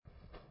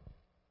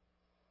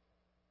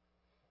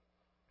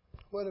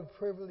What a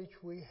privilege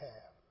we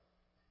have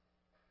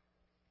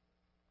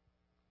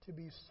to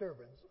be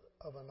servants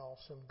of an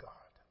awesome God.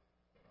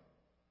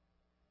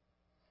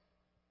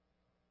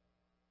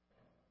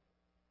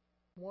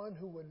 One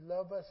who would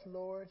love us,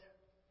 Lord,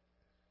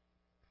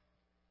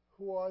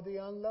 who are the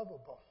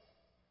unlovable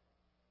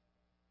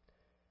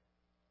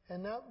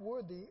and not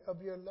worthy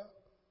of your love.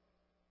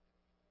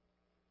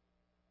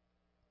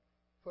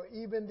 For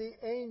even the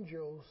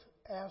angels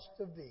asked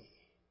of thee,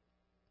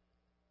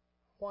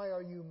 why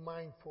are you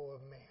mindful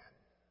of man?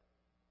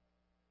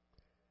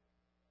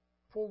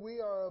 For we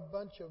are a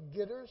bunch of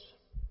getters,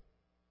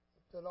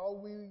 that all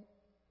we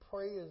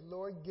pray is,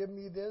 Lord, give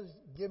me this,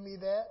 give me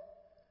that.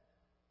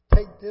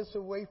 Take this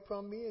away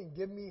from me and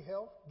give me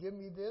health. Give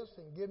me this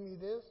and give me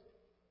this.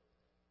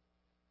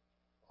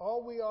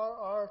 All we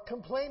are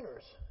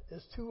complainers.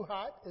 It's too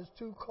hot. It's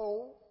too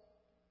cold.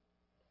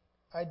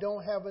 I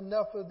don't have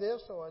enough of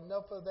this or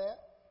enough of that.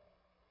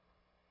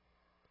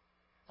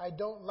 I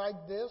don't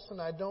like this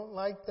and I don't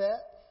like that.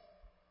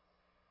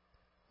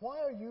 Why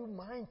are you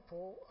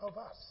mindful of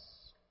us?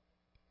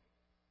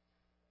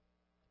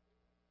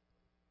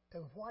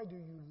 And why do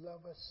you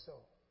love us so?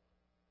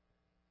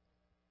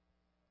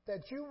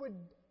 That you would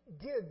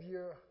give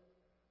your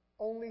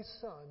only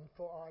Son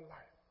for our life.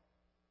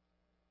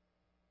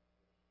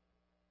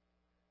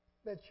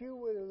 That you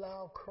would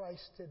allow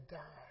Christ to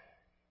die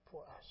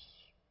for us.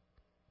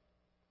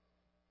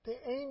 The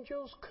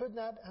angels could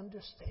not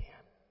understand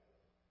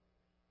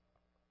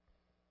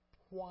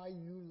why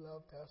you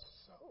loved us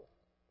so.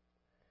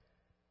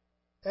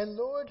 And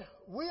Lord,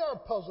 we are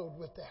puzzled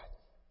with that.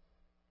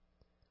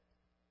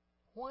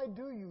 Why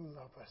do you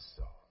love us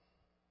so?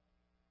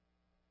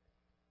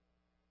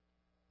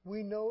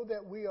 We know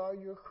that we are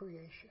your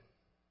creation.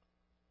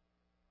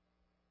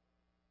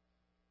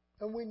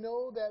 And we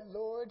know that,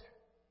 Lord,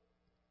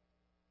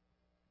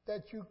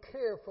 that you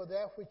care for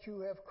that which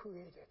you have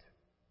created.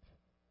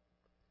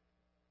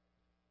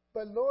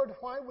 But Lord,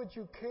 why would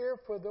you care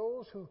for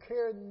those who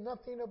care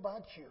nothing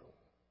about you?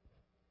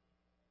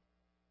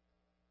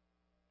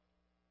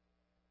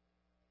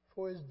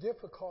 For it's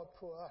difficult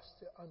for us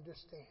to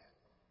understand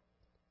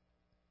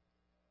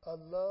a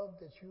love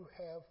that you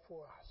have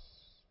for us.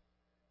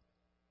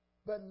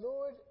 But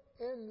Lord,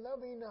 in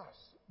loving us,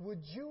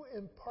 would you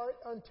impart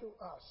unto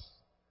us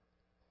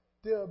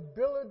the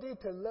ability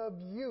to love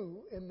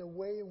you in the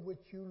way in which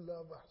you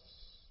love us?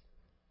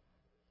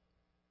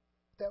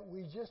 That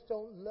we just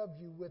don't love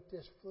you with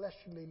this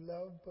fleshly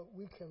love, but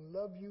we can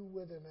love you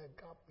with an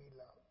agape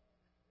love.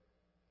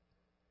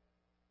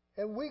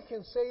 And we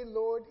can say,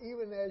 Lord,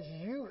 even as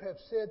you have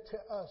said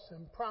to us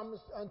and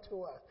promised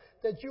unto us,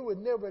 that you would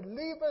never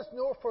leave us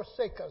nor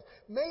forsake us.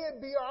 May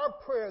it be our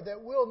prayer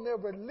that we'll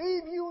never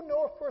leave you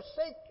nor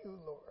forsake you,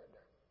 Lord.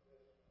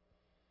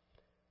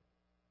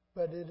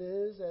 But it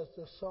is as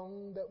the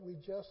song that we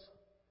just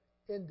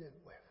ended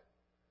with.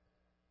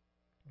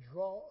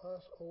 Draw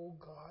us, O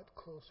God,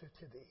 closer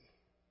to thee.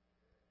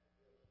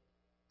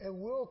 And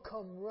we'll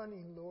come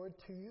running, Lord,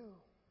 to you.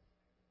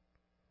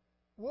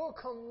 We'll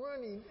come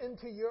running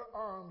into your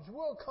arms.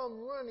 We'll come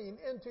running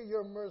into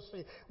your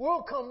mercy.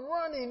 We'll come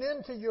running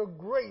into your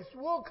grace.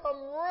 We'll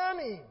come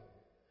running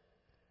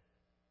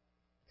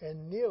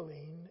and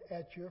kneeling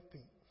at your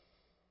feet.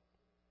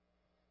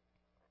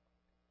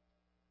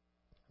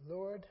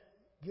 Lord,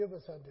 give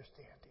us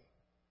understanding.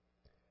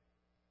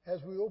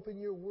 As we open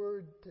your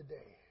word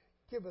today,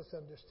 give us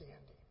understanding.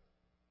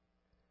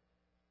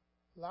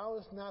 Allow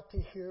us not to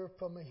hear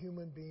from a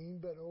human being,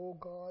 but, oh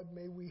God,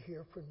 may we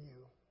hear from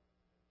you.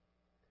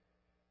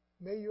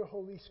 May your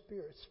Holy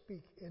Spirit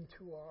speak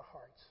into our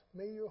hearts.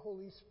 May your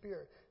Holy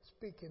Spirit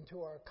speak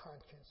into our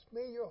conscience.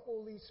 May your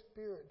Holy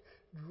Spirit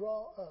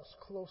draw us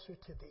closer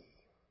to thee.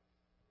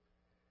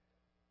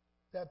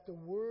 That the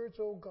words,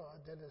 O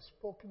God, that are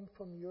spoken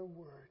from your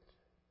word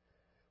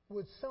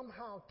would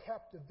somehow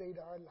captivate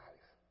our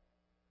life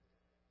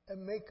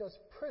and make us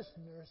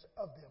prisoners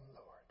of them,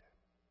 Lord.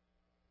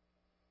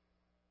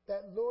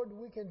 That, Lord,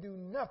 we can do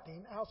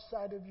nothing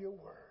outside of your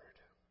word.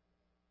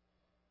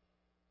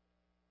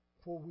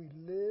 For we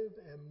live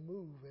and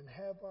move and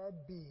have our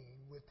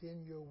being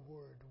within your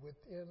word,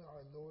 within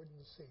our Lord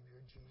and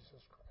Savior,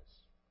 Jesus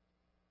Christ.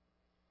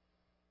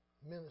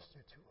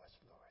 Minister to us,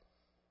 Lord.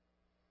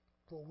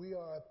 For we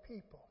are a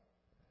people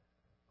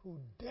who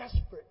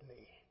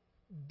desperately,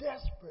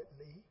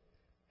 desperately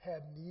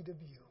have need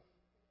of you.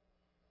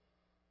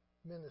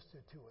 Minister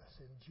to us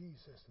in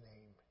Jesus'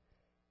 name.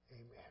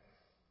 Amen.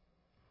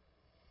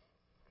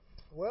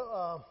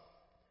 Well,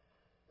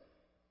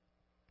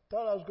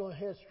 thought I was going to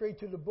head straight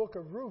to the book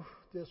of Ruth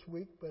this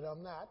week, but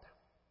I'm not.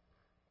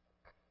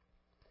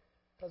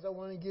 Because I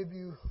want to give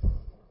you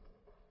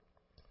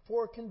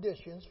 4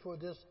 conditions for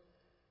this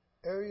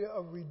area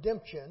of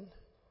redemption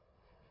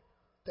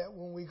that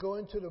when we go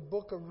into the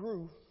book of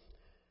Ruth,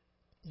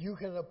 you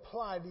can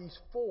apply these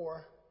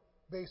 4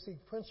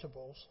 basic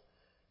principles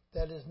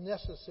that is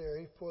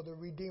necessary for the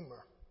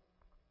Redeemer.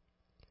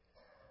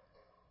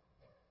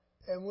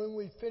 And when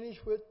we finish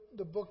with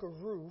the book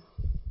of Ruth,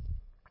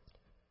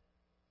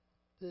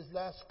 This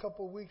last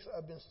couple of weeks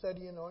I've been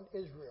studying on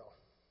Israel.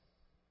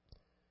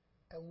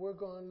 And we're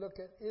going to look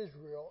at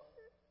Israel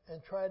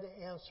and try to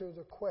answer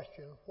the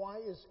question, why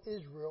is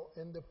Israel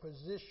in the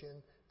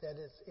position that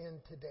it's in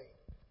today?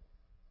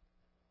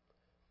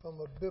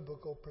 From a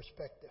biblical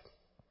perspective.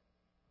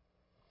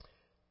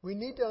 We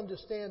need to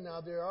understand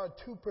now there are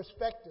two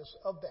perspectives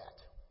of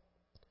that.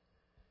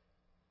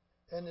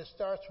 And it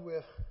starts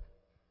with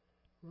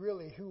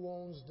really who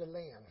owns the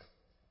land.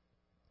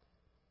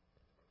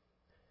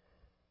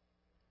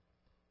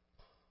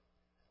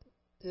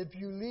 If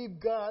you leave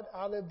God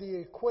out of the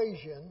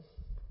equation,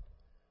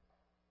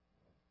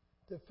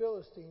 the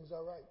Philistines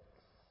are right.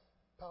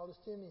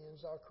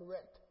 Palestinians are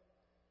correct.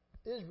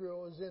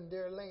 Israel is in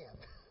their land.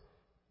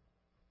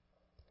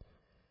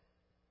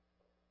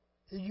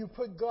 If you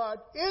put God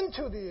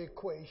into the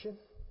equation,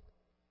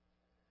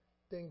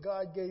 then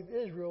God gave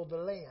Israel the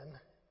land,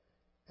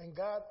 and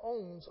God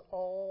owns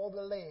all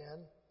the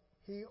land.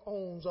 He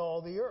owns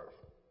all the earth.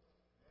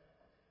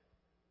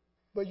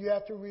 But you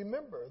have to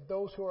remember,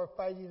 those who are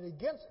fighting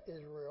against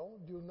Israel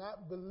do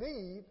not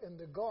believe in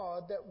the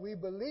God that we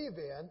believe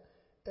in,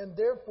 and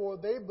therefore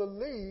they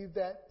believe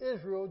that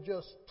Israel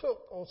just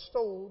took or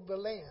stole the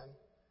land,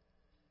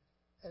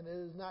 and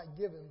it is not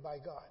given by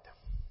God.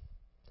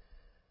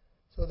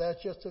 So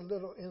that's just a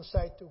little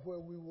insight to where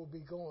we will be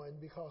going,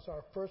 because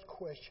our first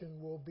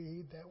question will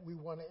be that we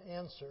want to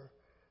answer,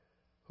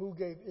 who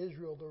gave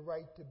Israel the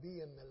right to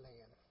be in the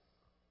land?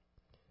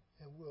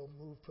 And we'll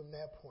move from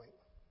that point.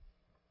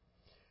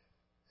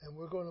 And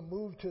we're going to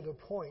move to the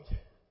point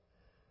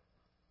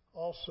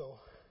also.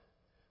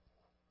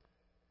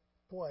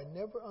 Boy, I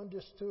never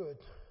understood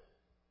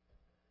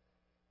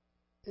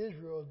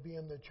Israel as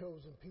being the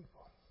chosen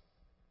people.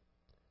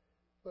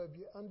 But if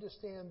you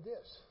understand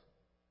this,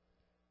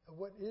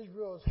 what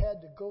Israel has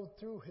had to go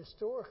through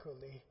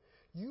historically,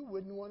 you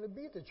wouldn't want to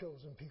be the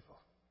chosen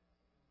people.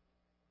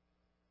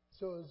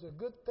 So it's a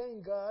good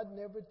thing God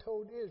never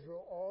told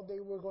Israel all they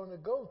were going to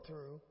go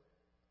through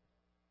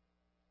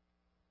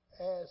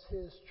as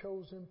His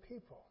chosen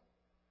people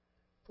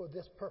for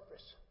this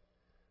purpose.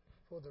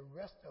 For the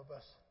rest of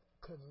us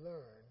could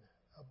learn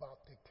about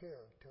the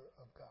character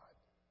of God.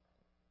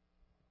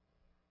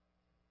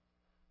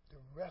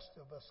 The rest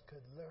of us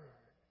could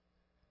learn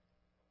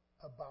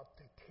about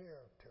the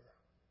character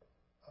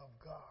of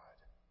God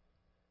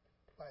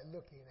by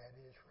looking at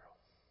Israel.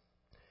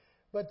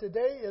 But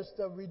today is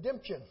the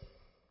redemption.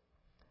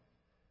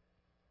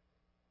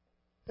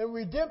 And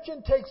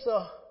redemption takes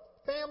a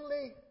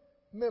family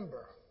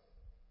member.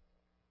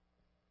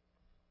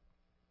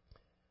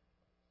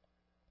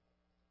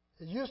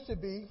 It used to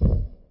be,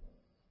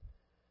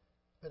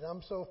 but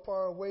I'm so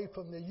far away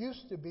from the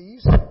used to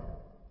be's,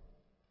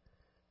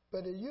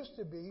 but it used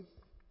to be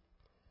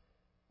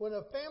when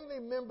a family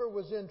member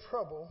was in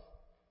trouble,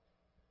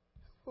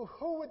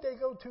 who would they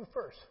go to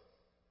first?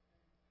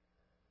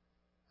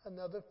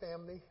 Another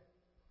family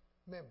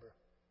member.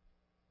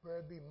 Whether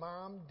it be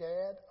mom,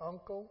 dad,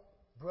 uncle,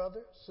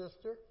 brother,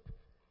 sister.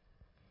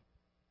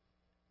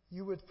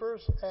 You would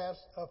first ask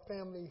a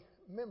family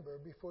member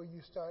before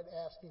you start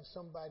asking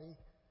somebody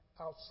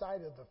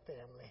outside of the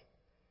family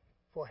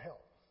for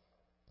help.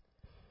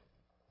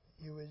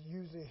 You would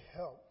usually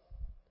help.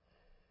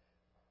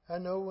 I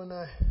know when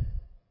I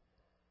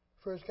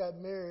first got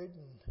married,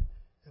 and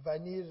if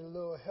I needed a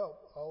little help,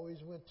 I always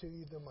went to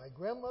either my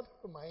grandmother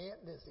or my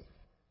Aunt Lizzie.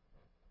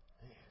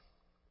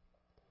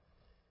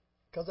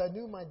 Because I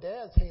knew my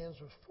dad's hands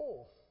was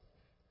full,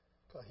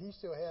 because he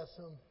still has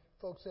some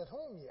folks at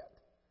home yet.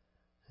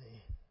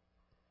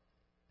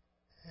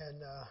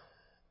 And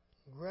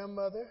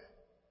grandmother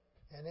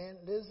and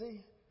Aunt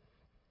Lizzie,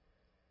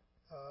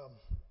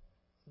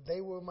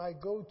 they were my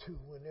go-to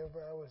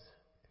whenever I was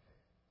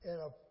in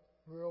a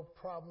real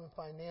problem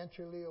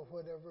financially or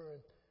whatever,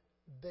 and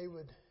they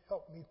would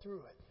help me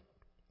through it.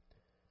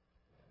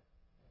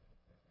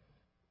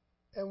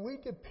 And we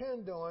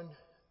depend on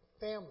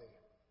family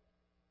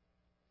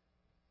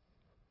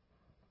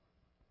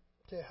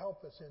to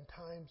help us in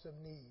times of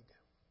need.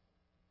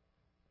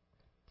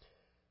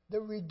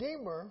 The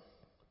Redeemer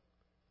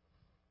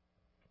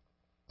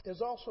is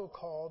also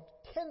called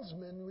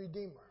kinsman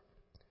redeemer,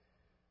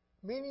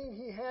 meaning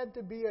he had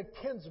to be a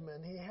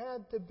kinsman. He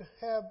had to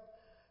have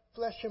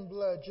flesh and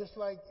blood just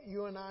like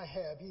you and I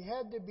have. He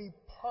had to be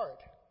part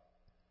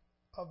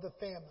of the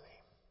family.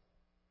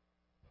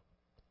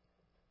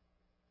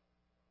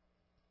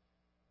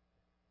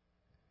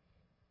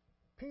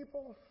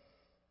 People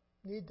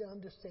need to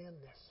understand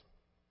this.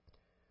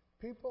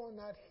 People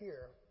are not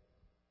here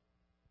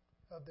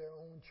of their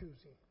own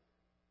choosing.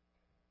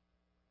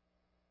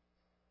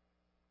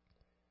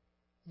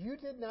 You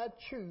did not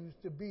choose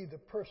to be the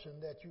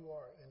person that you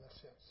are, in a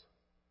sense.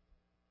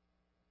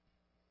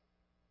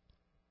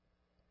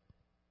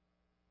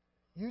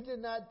 You did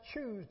not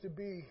choose to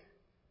be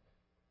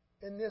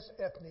in this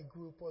ethnic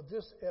group or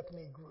this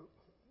ethnic group.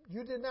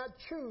 You did not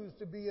choose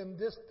to be in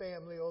this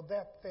family or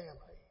that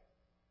family.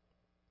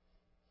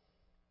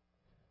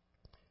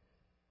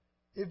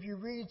 If you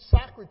read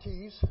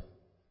Socrates,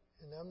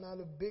 and I'm not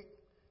a big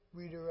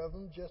reader of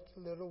them just a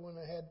little when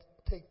I had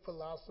to take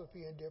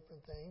philosophy and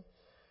different things.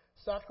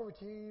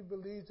 Socrates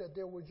believes that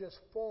there were just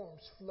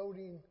forms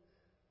floating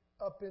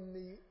up in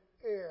the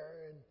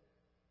air, and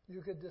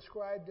you could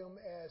describe them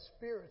as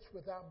spirits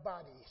without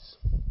bodies.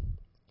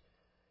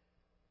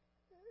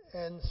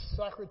 And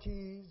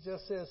Socrates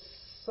just says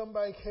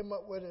somebody came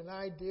up with an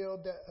ideal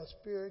that a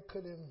spirit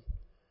could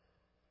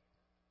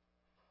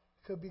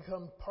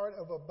become part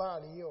of a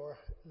body or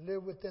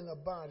live within a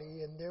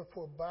body, and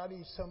therefore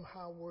bodies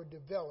somehow were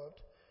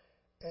developed,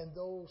 and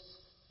those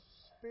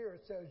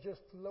spirits that were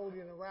just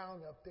floating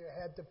around up there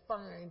had to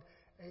find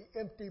an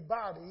empty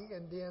body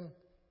and then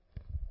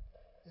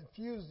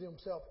infuse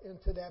themselves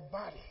into that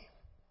body.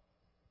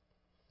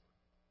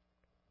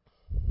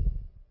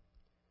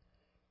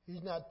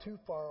 He's not too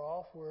far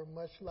off. We're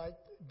much like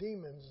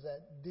demons,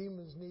 that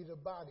demons need a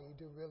body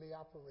to really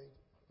operate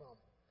from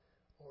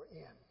or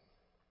in.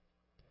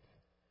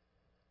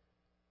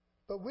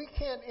 But we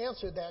can't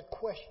answer that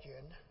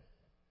question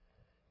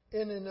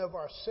in and of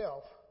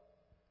ourselves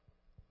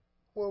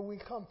where we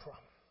come from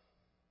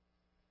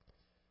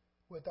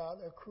without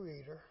a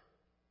creator,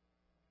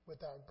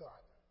 without God.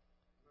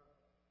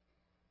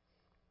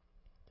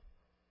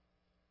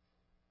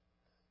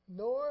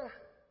 Nor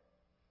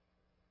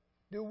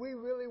do we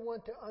really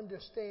want to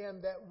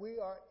understand that we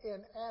are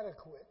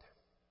inadequate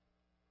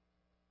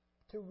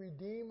to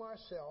redeem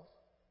ourselves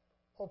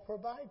or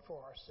provide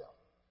for ourselves.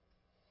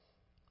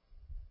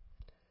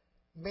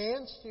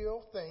 Man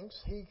still thinks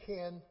he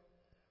can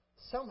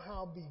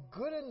somehow be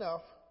good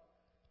enough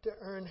to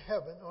earn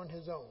heaven on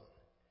his own.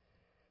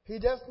 He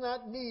does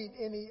not need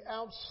any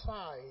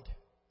outside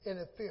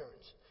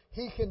interference.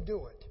 He can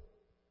do it.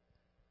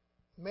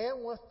 Man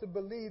wants to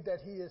believe that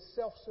he is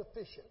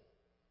self-sufficient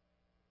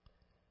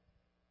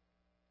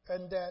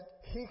and that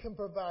he can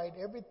provide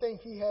everything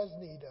he has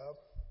need of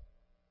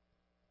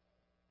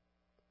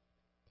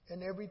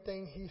and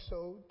everything he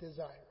so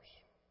desires.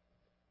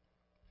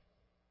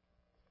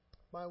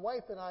 My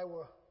wife and I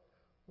were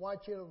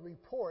watching a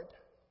report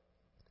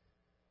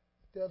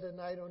the other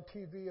night on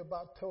TV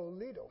about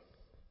Toledo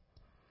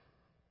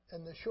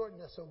and the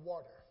shortness of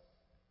water.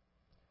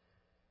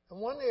 In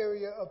one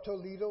area of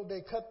Toledo,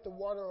 they cut the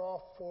water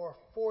off for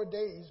 4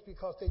 days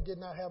because they did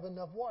not have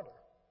enough water.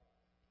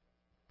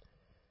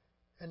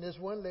 And this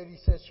one lady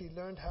said she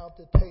learned how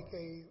to take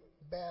a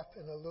bath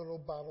in a little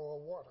bottle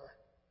of water.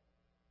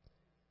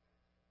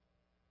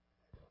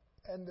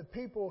 And the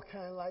people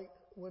kind of like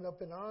went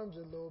up in arms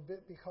a little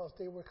bit because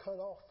they were cut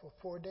off for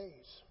 4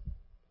 days.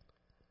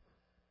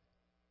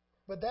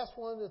 But that's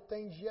one of the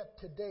things yet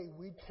today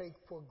we take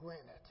for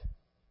granted,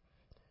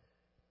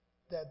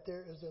 that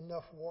there is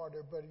enough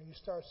water. But if you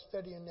start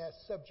studying that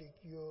subject,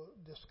 you'll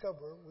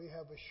discover we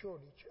have a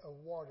shortage of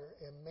water,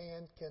 and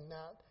man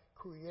cannot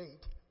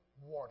create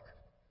water.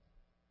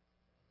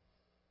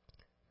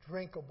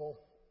 Drinkable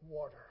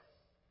water.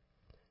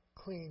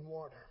 Clean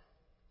water.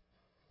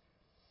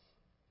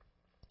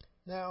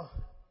 Now,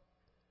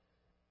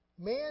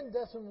 man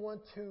doesn't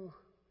want to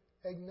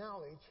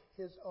acknowledge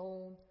his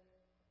own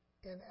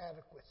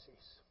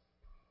inadequacies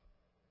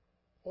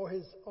or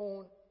his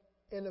own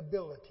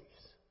inabilities.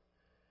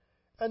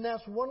 And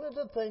that's one of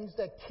the things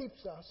that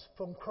keeps us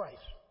from Christ,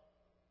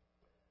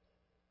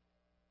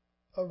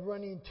 of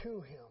running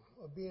to him,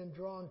 of being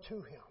drawn to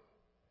him.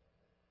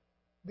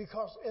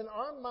 Because in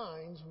our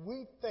minds,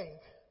 we think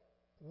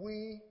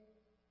we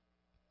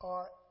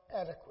are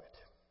adequate.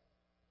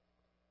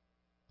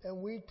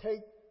 And we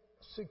take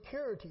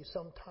security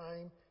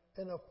sometime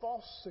in a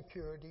false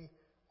security,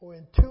 or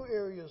in two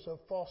areas of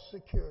false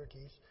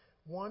securities.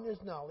 One is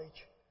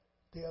knowledge,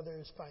 the other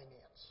is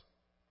finance.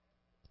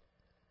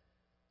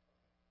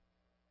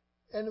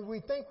 And if we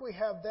think we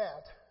have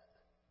that,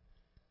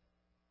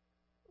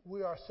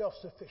 we are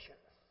self-sufficient.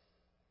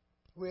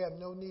 We have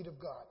no need of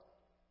God.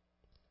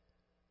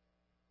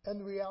 And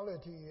the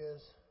reality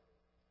is,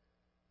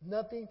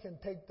 nothing can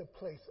take the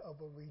place of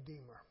a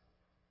Redeemer.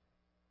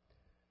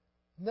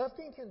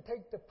 Nothing can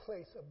take the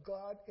place of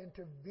God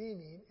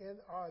intervening in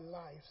our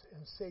lives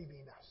and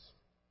saving us.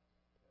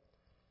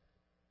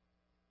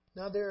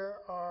 Now, there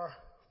are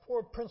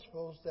 4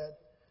 principles that,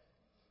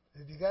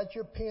 if you got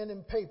your pen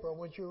and paper, I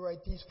want you to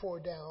write these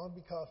 4 down,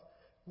 because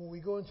when we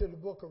go into the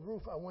book of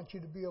Ruth, I want you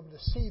to be able to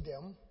see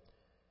them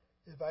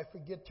if I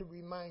forget to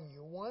remind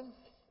you. 1,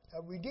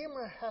 a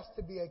Redeemer has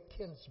to be a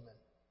kinsman.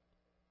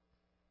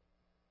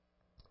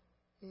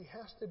 He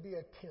has to be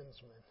a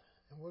kinsman.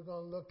 And we're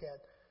going to look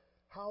at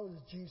how is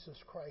Jesus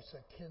Christ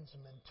a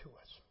kinsman to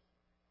us.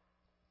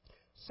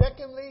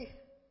 Secondly,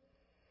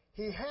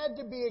 he had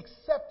to be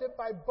accepted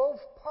by both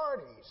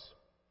parties.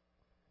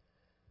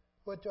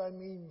 What do I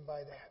mean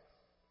by that?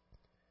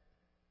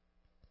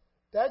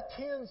 That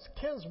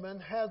kinsman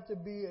has to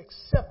be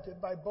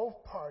accepted by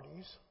both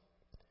parties,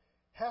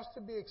 has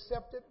to be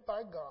accepted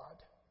by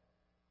God,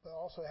 but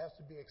also has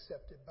to be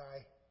accepted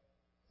by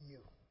you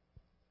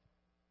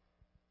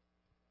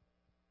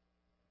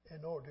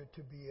in order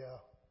to be a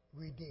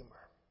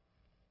Redeemer.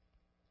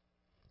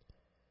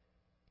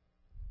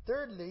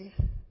 Thirdly,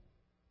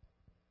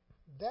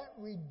 that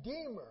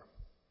Redeemer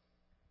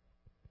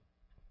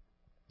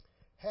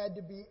had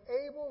to be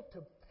able to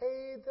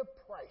pay the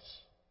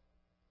price.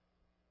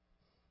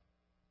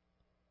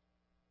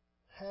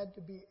 Had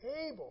to be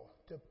able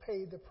to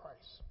pay the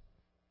price.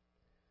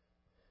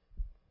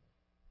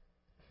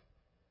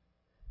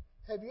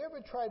 Have you ever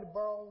tried to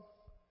borrow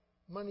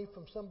money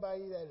from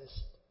somebody that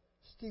is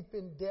steep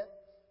in debt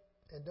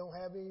and don't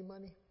have any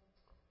money?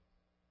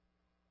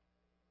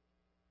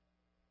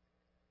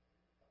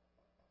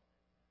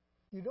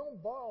 You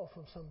don't borrow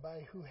from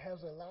somebody who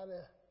has a lot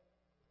of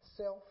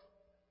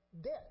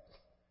self-debt.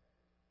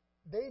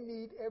 They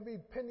need every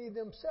penny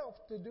themselves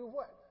to do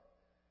what?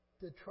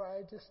 To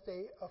try to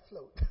stay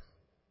afloat.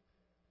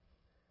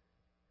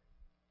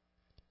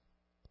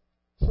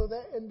 So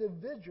that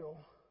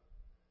individual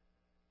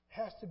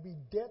has to be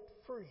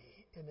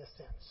debt-free in a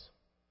sense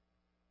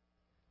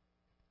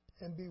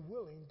and be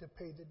willing to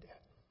pay the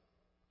debt.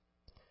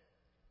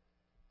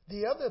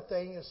 The other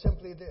thing is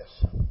simply this,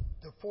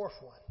 the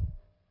fourth one.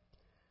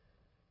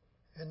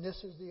 And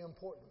this is the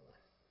important one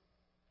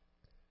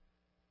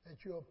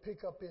that you'll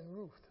pick up in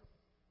Ruth.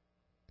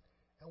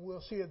 And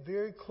we'll see it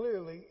very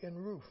clearly in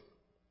Ruth.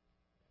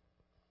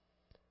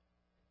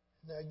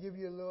 Now, I'll give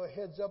you a little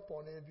heads up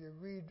on it. If you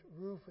read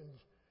Ruth in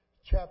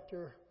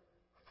chapter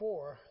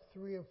 4,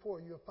 3 and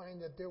 4, you'll find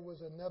that there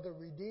was another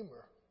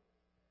redeemer.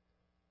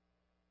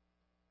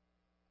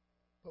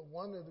 But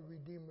one of the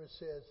redeemers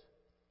says,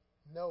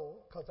 no,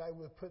 because I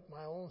would put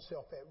my own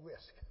self at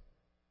risk.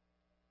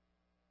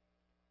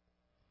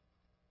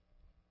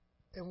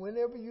 And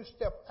whenever you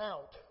step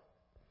out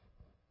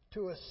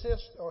to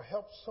assist or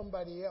help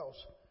somebody else,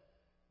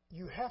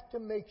 you have to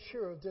make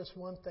sure of this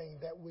one thing,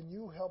 that when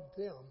you help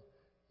them,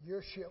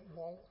 your ship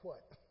won't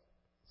what?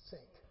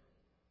 Sink.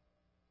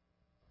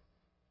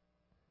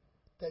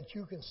 That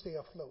you can stay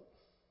afloat.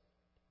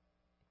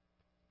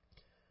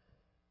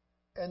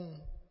 And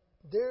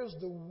there's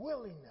the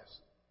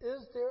willingness.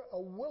 Is there a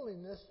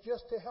willingness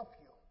just to help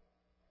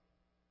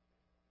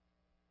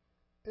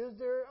you? Is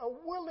there a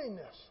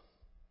willingness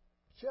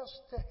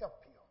just to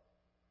help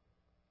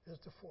you? Is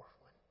the fourth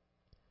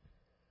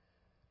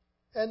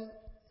one. And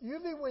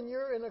usually when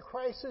you're in a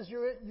crisis,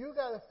 you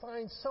got to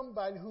find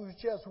somebody who's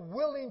just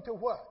willing to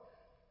what?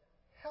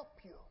 Help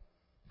you.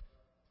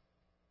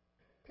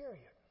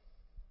 Period.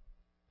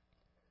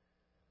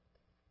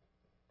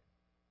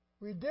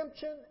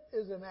 Redemption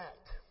is an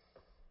act.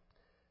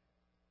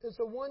 It's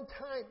a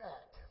one-time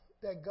act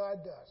that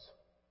God does.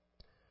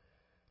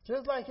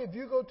 Just like if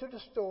you go to the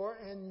store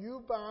and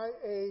you buy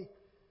a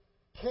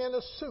can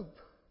of soup,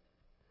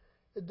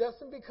 it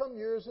doesn't become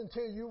yours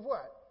until you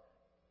what?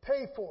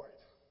 Pay for it.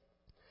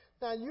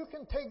 Now you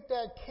can take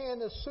that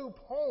can of soup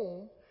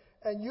home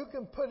and you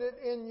can put it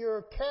in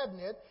your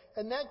cabinet,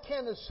 and that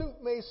can of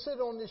soup may sit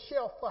on the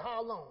shelf for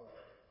how long?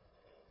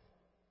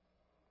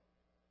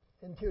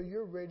 Until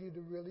you're ready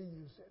to really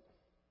use it.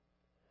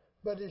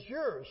 But it's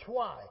yours.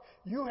 Why?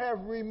 You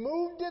have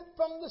removed it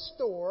from the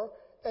store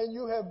and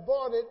you have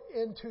brought it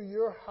into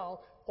your house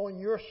on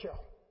your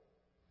shelf.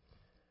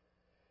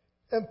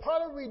 And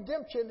part of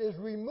redemption is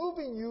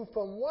removing you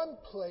from one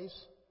place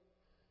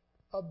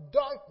of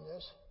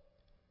darkness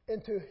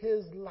into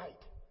His light.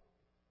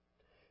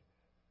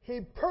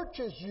 He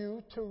purchased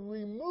you to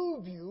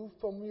remove you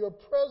from your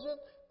present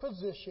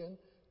position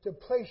to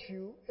place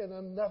you in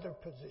another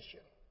position.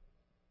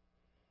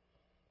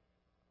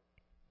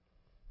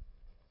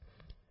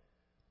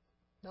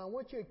 Now I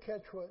want you to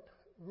catch what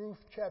Ruth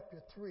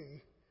chapter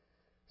 3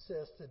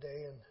 says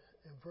today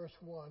in verse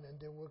 1, and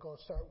then we're going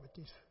to start with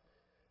these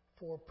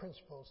 4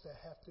 principles that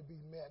have to be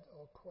met,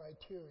 or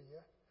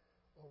criteria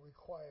or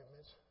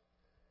requirements.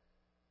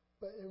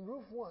 But in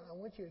Ruth 1, I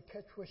want you to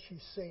catch what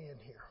she's saying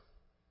here.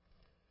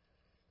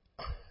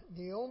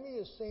 Naomi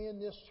is saying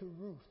this to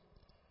Ruth.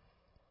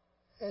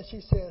 And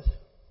she says,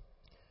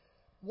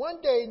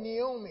 one day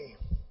Naomi,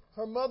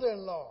 her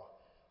mother-in-law,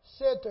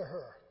 said to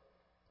her,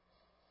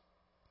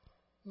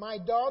 my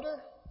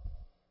daughter,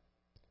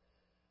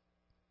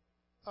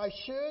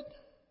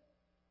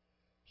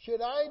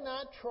 should I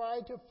not try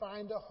to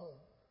find a home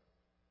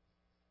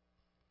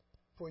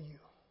for you?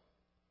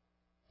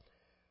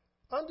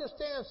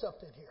 Understand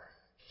something here.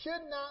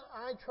 Should not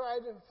I try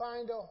to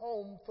find a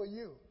home for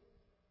you?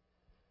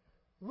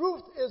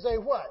 Ruth is a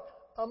what?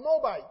 A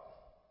Moabite,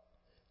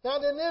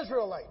 not an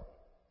Israelite.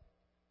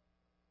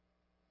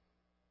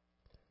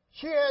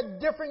 She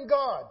had different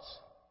gods,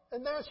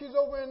 and now she's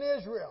over in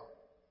Israel.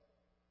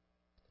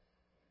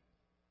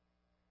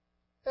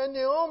 And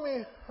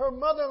Naomi, her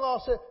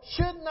mother-in-law, said,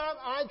 should not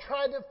I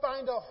try to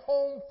find a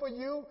home for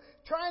you?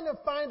 Trying to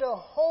find a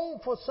home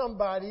for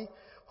somebody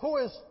who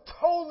is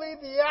totally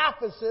the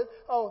opposite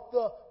of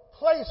the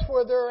place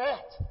where they're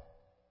at.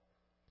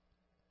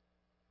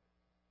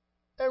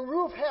 And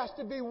Ruth has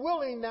to be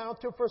willing now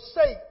to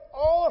forsake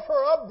all of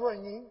her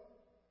upbringing,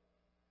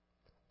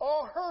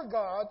 all her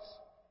gods.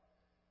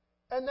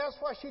 And that's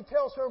why she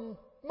tells her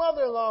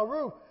mother-in-law,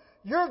 Ruth,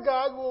 your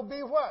God will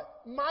be what?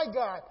 My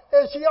God.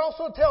 And she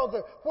also tells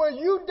her, where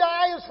you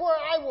die is where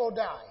I will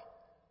die.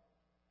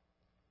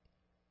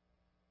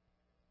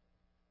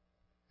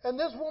 And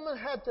this woman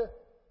had to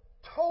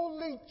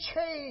totally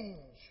change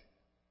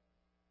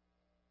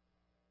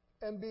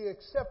and be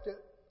accepted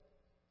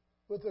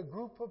with a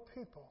group of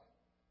people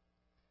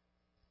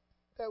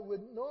that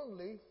would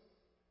normally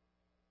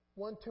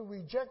want to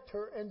reject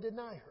her and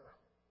deny her.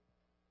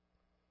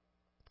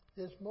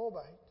 This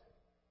Moabite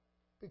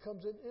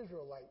becomes an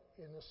Israelite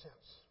in a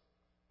sense.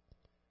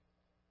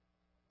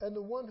 And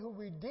the one who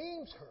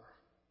redeems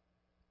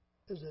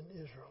her is an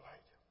Israelite.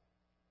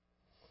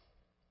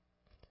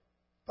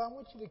 But I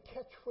want you to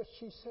catch what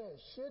she says.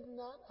 Should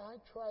not I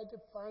try to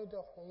find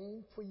a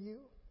home for you?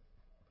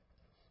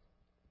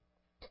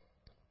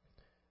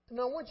 And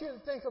I want you to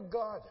think of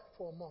God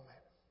for a moment.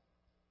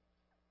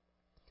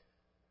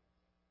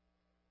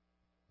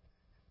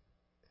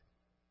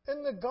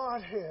 In the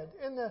Godhead,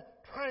 in the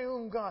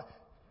triune God,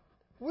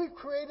 we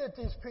created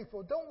these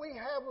people. Don't we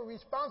have a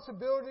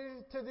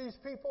responsibility to these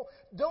people?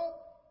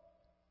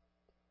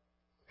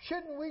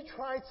 Shouldn't we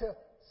try to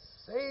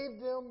save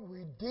them,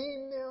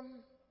 redeem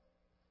them?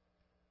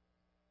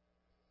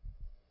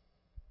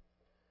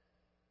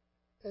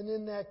 And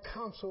in that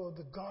council of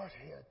the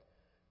Godhead,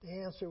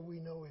 the answer we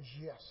know is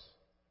yes.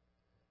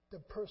 The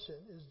person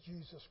is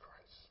Jesus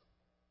Christ.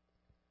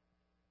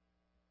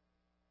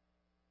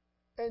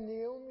 And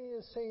Naomi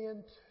is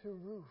saying to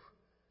Ruth,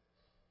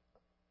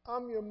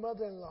 I'm your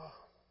mother-in-law.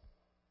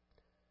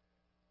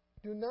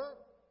 Do not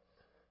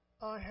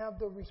I have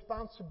the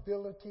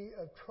responsibility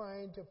of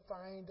trying to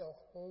find a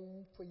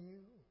home for you?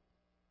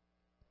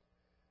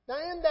 Now,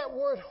 in that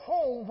word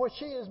home, what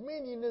she is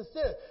meaning is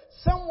this: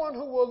 someone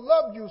who will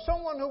love you,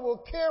 someone who will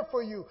care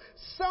for you,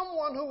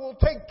 someone who will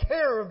take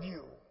care of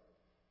you.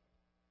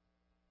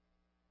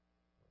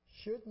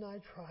 Shouldn't I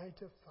try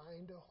to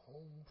find a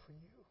home for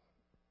you?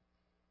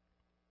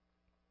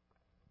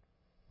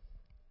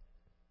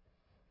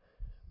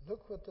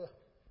 Look what the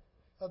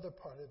other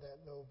part of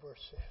that little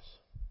verse says.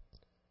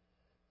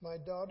 My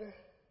daughter,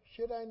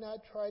 should I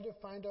not try to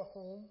find a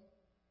home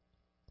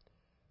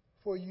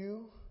for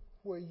you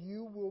where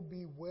you will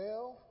be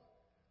well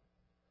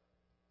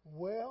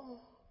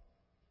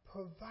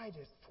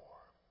provided for?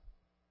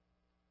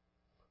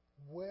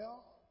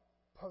 Well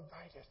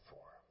provided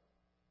for.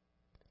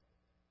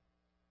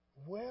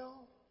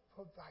 Well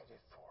provided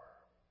for.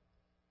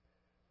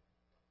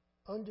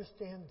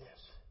 Understand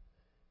this.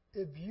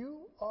 If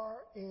you are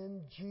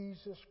in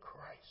Jesus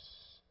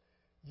Christ,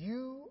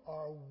 you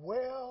are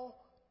well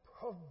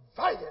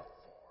provided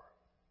for.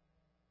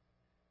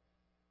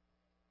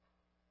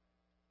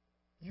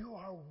 You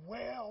are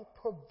well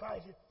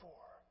provided for.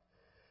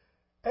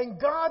 And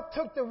God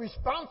took the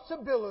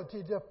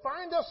responsibility to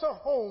find us a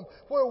home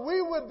where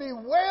we would be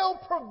well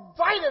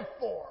provided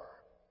for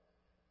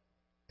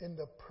in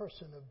the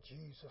person of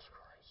Jesus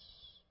Christ.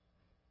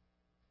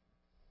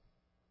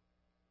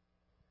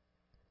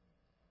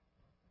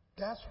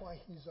 That's why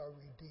He's our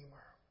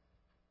Redeemer.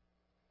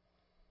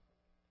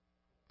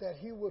 That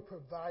He would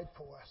provide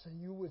for us.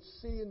 And you would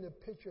see in the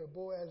picture of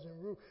Boaz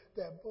and Ruth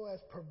that Boaz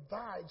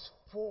provides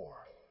for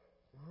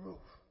Ruth.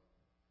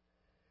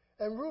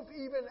 And Ruth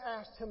even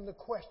asked him the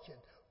question,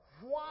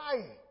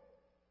 why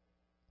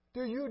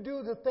do you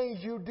do the things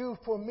you do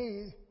for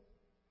me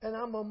and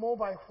I'm a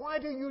Moabite? Why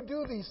do you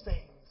do these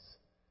things?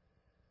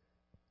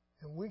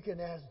 And we can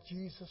ask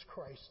Jesus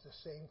Christ the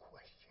same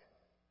question.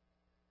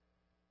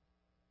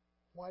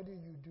 Why do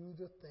you do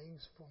the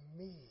things for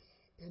me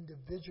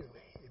individually?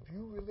 If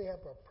you really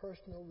have a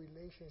personal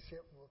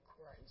relationship with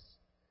Christ,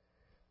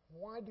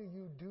 why do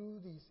you do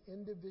these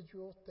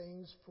individual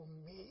things for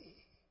me?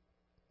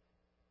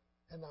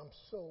 And I'm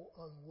so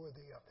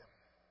unworthy of them.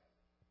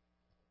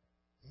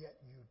 Yet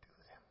you do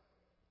them.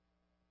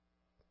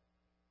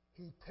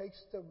 He takes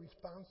the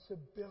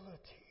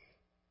responsibility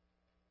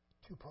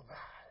to provide.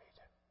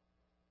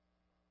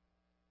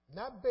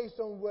 Not based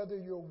on whether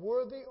you're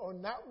worthy or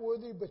not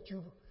worthy, but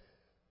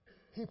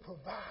He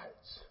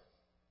provides.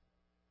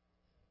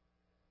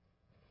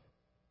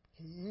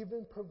 He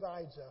even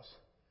provides us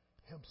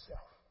Himself.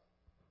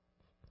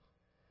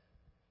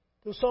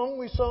 The song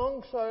we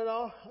sung started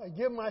off, I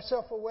give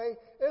myself away.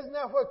 Isn't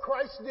that what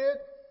Christ did?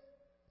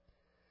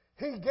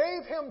 He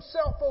gave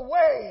Himself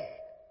away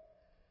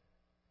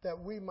that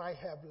we might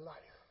have life.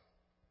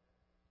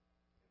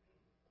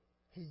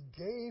 He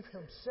gave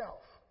Himself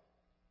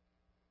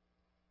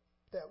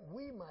that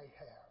we might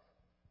have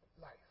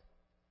life.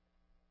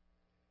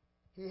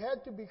 He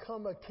had to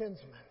become a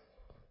kinsman.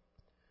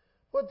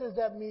 What does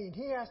that mean?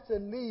 He has to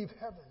leave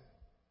heaven.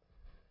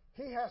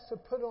 He has to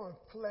put on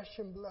flesh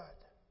and blood.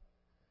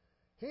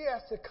 He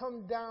has to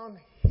come down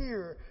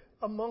here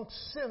amongst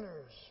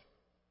sinners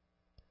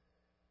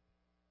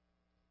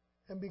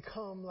and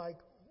become like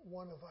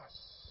one of us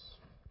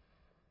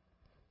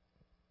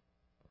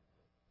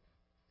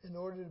in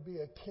order to be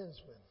a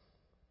kinsman,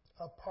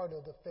 a part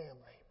of the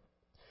family.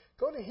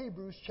 Go to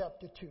Hebrews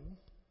chapter 2.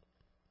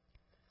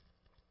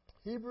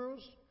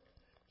 Hebrews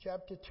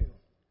chapter 2,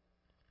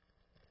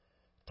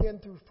 10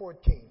 through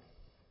 14.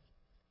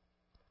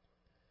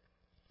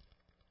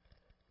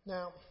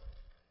 Now,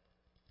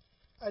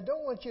 I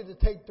don't want you to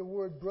take the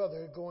word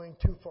brother going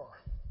too far.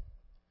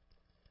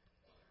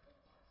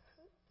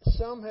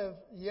 some have,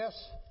 yes,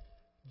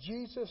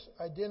 Jesus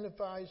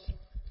identifies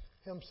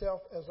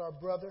himself as our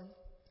brother.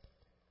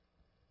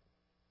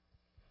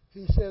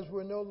 He says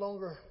we're no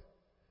longer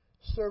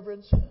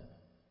servants,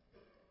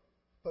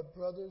 but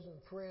brothers and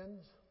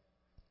friends.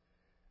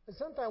 And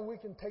sometimes we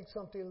can take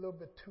something a little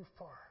bit too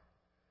far.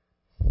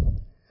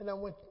 And I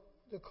want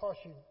to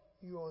caution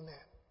you on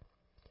that.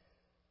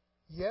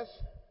 Yes,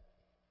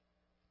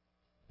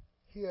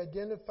 he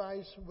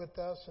identifies with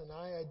us and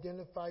I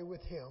identify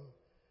with him.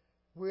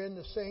 We're in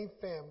the same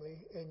family,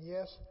 and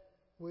yes,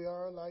 we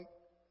are like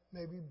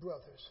maybe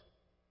brothers.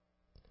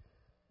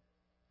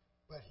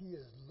 But he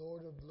is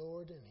Lord of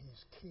Lords and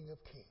he's King of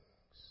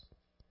Kings.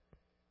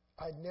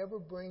 I never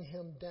bring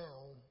him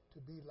down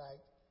to be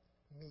like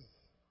me.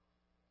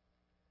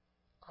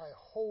 I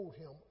hold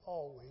him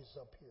always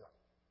up here.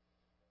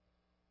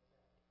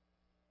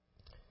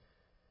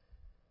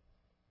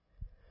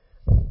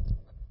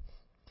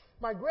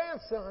 My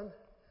grandson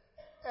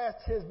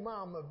asked his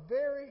mom a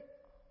very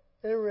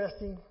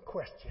interesting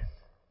question.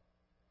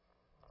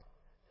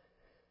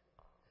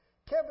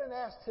 Kevin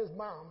asked his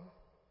mom,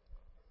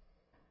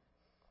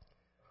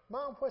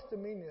 "Mom, what's the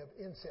meaning of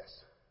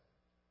incest?"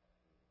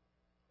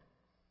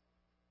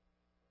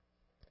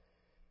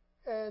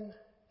 And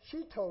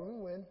she told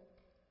him when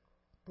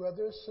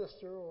brother or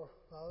sister or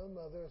father or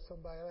mother or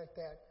somebody like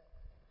that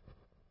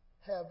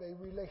have a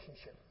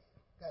relationship.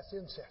 That's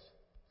incest.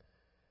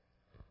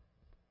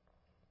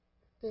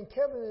 Then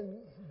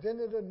Kevin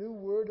invented a new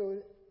word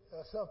or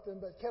something,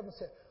 but Kevin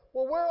said,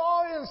 "Well, we're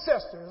all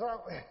ancestors,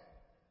 aren't we?"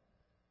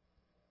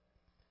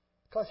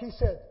 Because he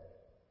said,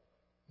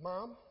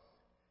 "Mom,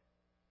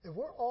 if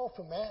we're all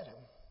from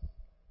Adam,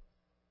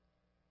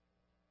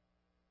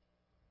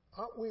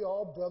 aren't we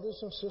all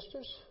brothers and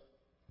sisters?"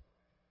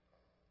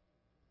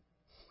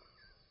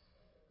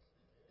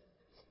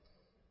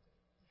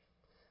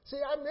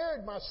 See, I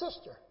married my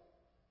sister.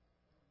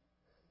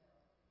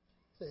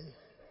 See?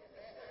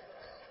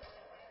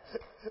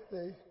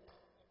 See?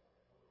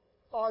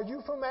 Are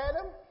you from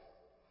Adam?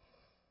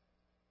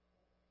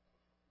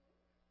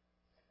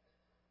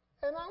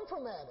 And I'm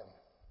from Adam.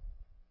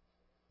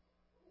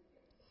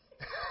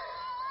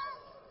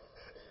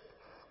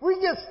 We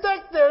get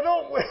stuck there,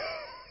 don't we?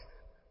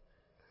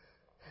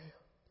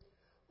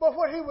 But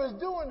what he was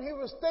doing, he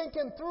was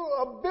thinking through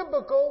a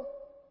biblical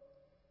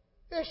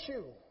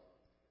issue.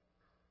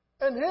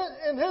 And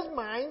in his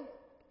mind,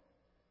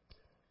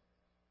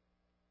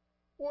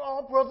 we're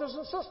all brothers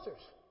and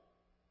sisters.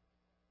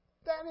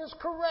 That is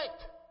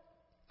correct.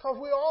 Because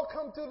we all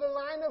come through the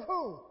line of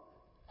who?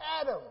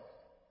 Adam,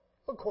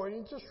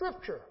 according to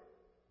Scripture.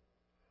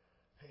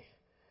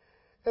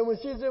 And when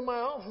she's in my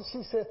office,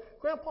 she said,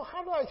 "Grandpa,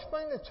 how do I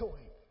explain it to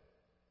him?"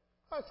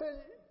 I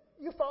said,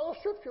 "You follow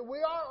Scripture.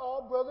 We are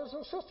all brothers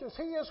and sisters."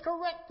 He is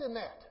correct in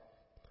that.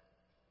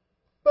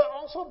 But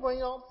also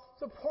bring out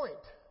the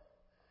point.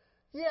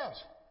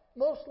 Yes,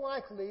 most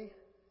likely,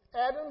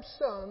 Adam's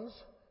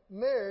sons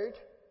married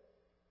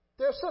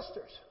their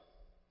sisters.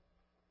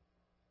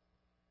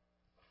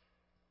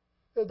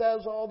 If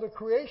that's all the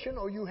creation,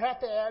 or you have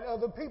to add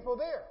other people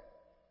there.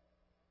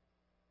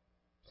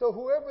 So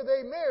whoever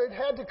they married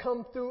had to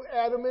come through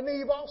Adam and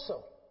Eve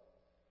also.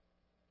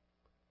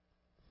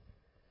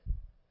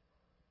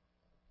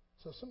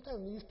 So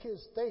sometimes these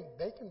kids think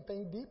they can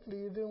think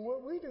deeply than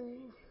what we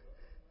do.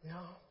 You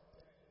know.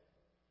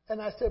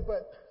 And I said,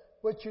 but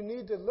what you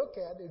need to look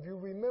at, if you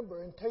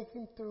remember, and take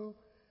him through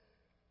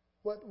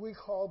what we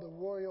call the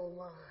royal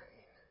line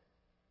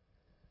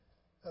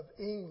of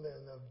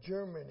England, of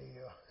Germany.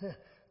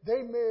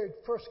 They married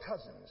first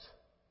cousins,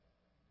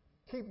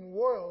 keeping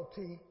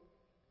royalty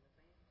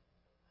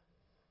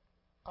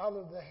out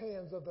of the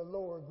hands of the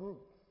lower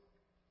group.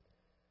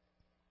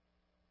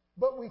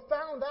 But we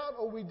found out,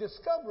 or we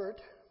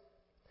discovered,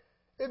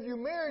 if you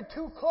marry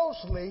too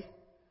closely,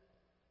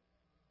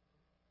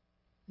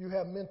 you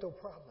have mental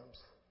problems.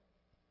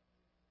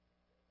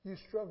 You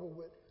struggle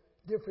with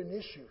different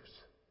issues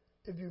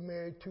if you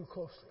marry too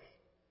closely.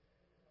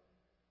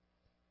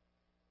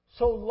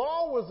 So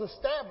law was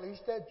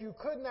established that you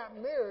could not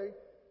marry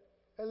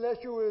unless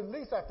you were at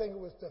least, I think it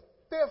was the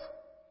fifth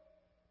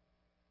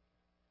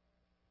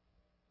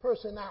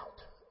person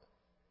out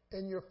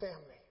in your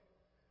family,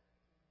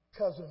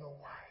 cousin or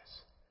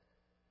wives.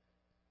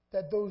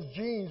 That those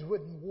genes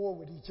wouldn't war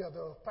with each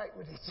other or fight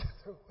with each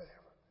other or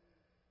whatever.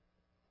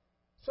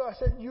 So I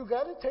said, you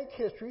got to take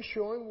history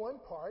showing one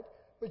part,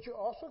 but you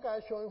also got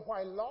to show him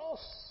why law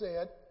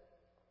said,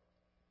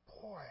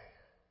 boy,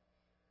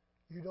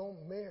 you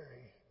don't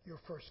marry your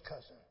first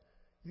cousin.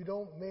 You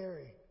don't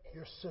marry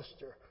your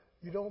sister.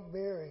 You don't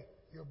marry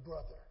your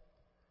brother.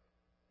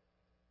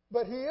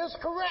 But he is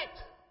correct.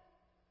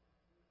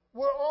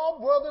 We're all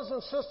brothers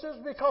and sisters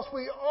because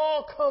we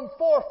all come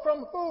forth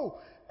from who?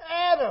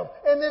 Adam.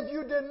 And if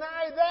you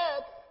deny that,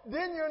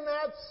 then you're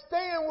not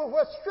staying with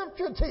what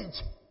Scripture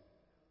teaches.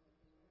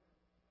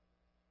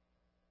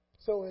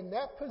 So in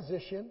that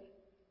position,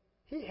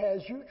 he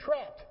has you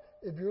trapped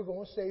if you're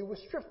going to stay with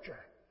Scripture.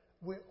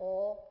 We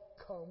all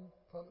come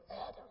from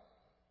Adam.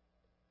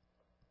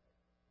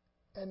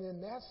 And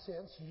in that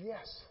sense,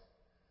 yes,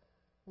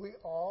 we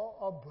all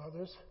are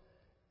brothers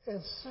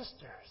and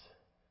sisters.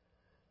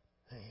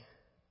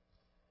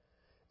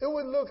 It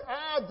would look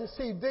odd to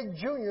see Vic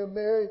Jr.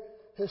 marry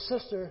his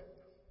sister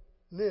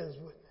Liz,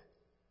 wouldn't it?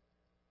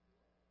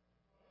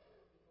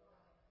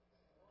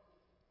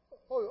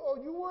 Oh,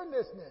 you were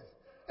listening.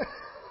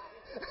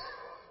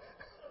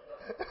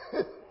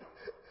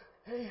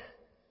 Hey,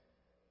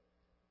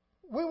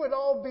 we would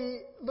all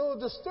be a little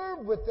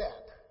disturbed with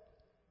that.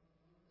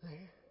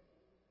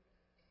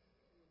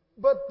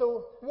 But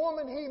the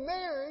woman he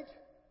married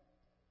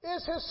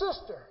is his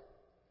sister.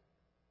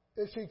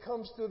 If she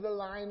comes through the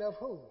line of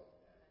who?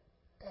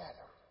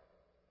 Adam.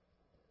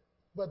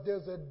 But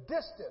there's a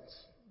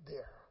distance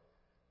there.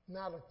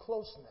 Not a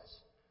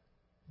closeness,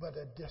 but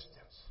a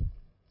distance.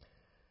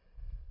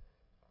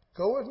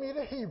 Go with me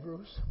to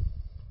Hebrews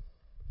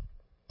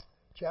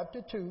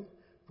chapter 2,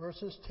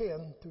 verses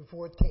 10 through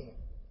 14.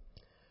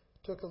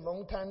 Took a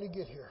long time to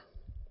get here.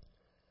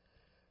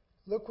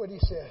 Look what he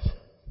says.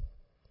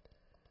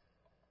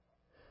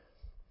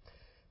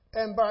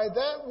 And by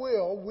that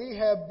will we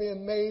have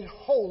been made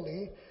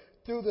holy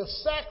through the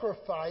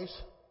sacrifice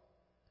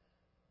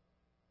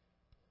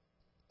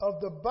of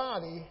the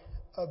body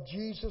of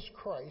Jesus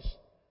Christ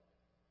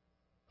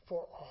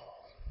for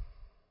all.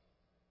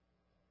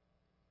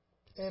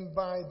 And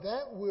by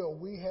that will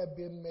we have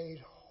been made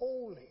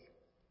holy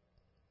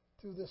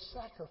through the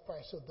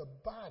sacrifice of the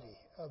body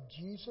of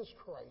Jesus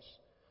Christ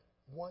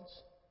once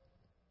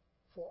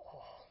for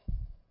all.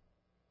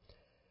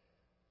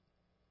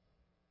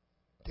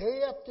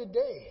 Day after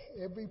day,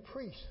 every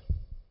priest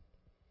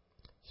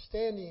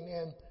standing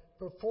and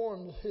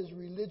performs his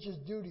religious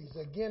duties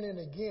again and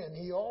again.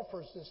 He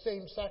offers the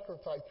same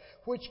sacrifice,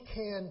 which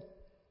can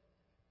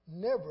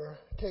never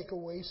take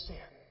away sin.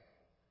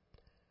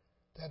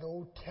 That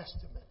Old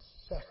Testament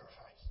sacrifice.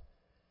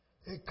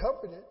 It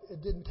covered it,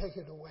 it didn't take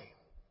it away.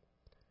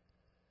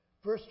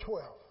 Verse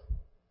 12.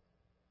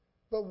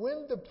 But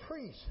when the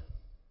priest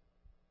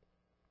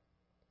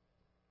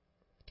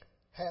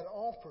had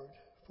offered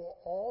for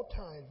all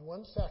times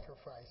one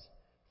sacrifice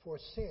for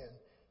sin,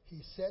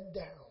 he sat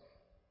down.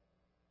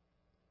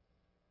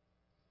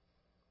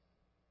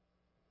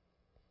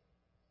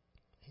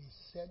 He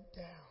sat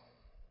down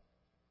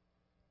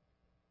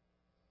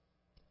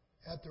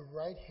at the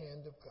right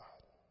hand of God.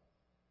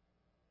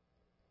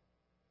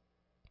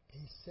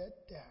 He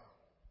sat down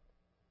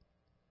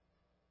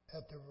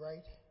at the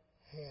right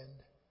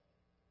hand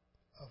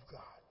of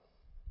God.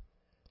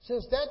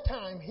 Since that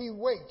time, he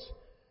waits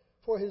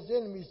for his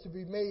enemies to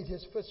be made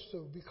his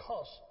footstool,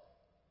 because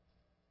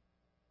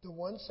the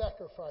one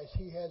sacrifice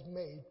he has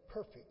made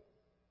perfect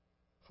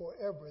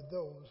forever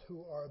those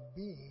who are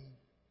being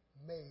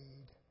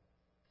made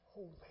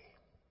holy.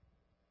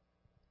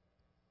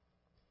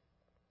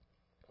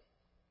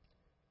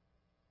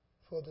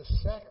 For the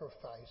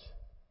sacrifice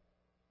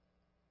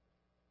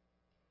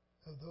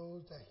of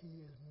those that he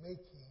is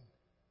making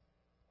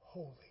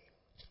holy.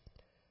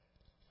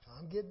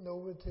 I'm getting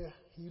over to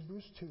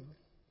Hebrews 2.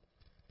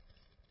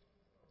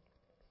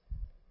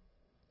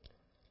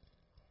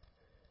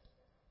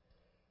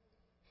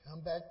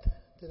 Come back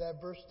to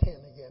that verse 10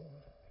 again.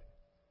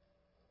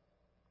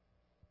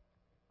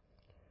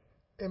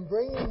 And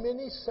bringing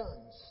many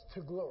sons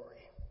to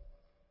glory.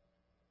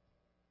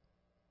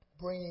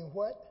 Bringing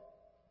what?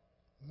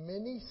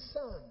 Many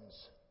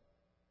sons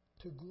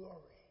to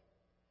glory.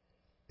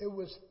 It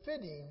was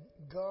fitting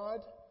God,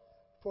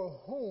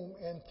 for whom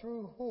and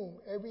through whom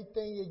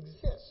everything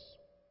exists,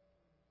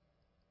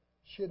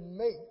 should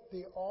make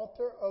the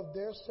author of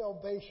their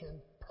salvation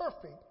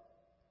perfect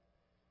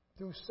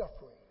through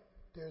suffering.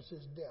 There's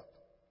his death.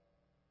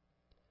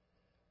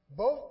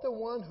 Both the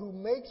one who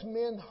makes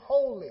men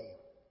holy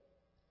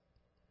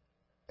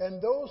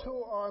and those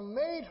who are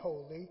made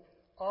holy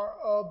are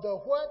of the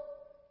what?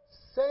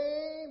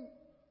 Same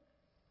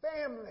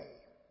family.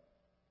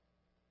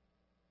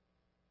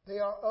 They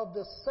are of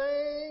the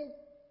same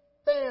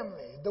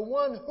family. The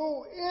one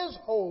who is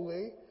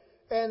holy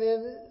and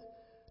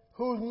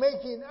who's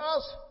making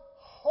us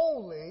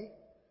holy,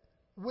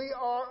 we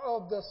are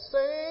of the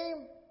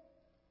same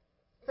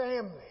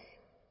family.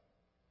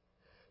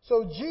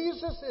 So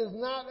Jesus is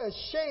not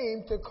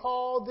ashamed to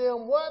call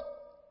them what?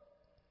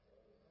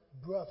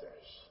 Brothers.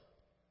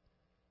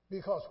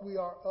 Because we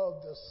are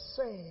of the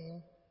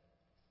same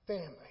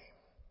family.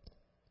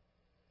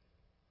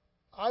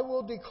 I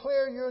will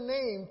declare your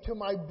name to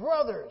my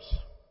brothers,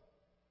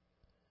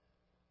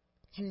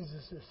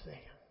 Jesus is saying.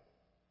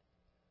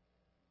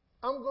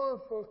 I'm going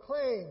to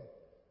proclaim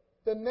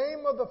the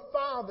name of the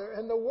Father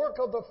and the work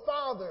of the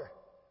Father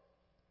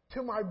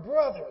to my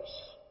brothers.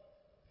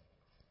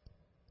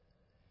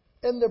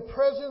 In the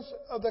presence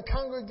of the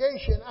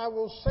congregation, I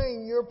will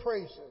sing your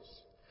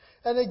praises.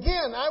 And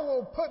again, I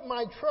will put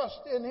my trust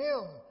in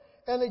him.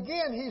 And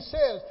again, he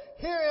says,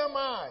 here am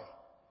I.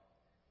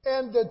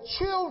 And the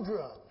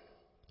children,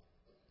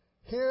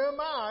 here am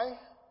I.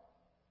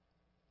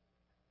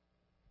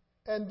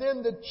 And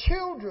then the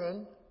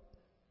children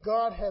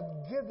God have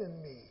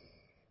given me.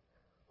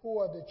 Who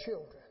are the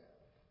children?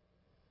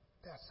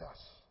 That's us.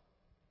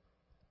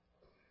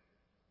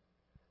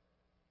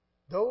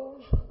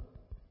 Those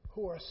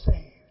who are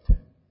saved,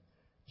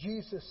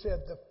 Jesus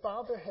said, the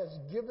Father has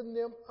given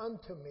them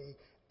unto me,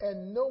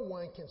 and no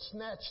one can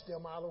snatch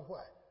them out of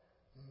what?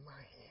 My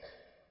hand.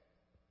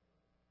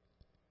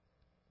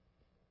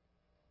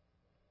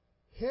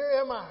 Here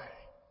am I,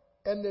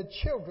 and the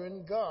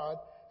children God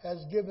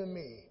has given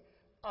me.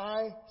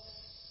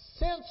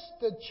 Since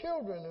the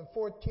children, in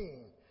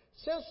 14,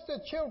 since the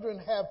children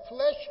have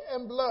flesh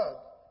and blood,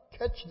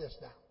 catch this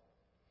now.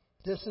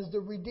 This is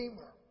the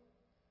Redeemer.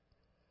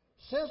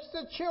 Since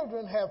the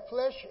children have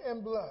flesh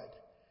and blood,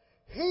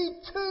 He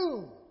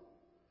too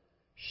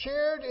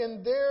shared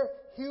in their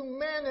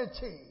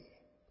humanity.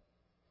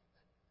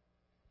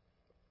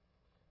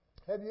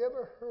 Have you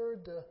ever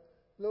heard the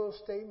little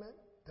statement,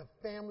 the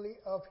family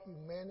of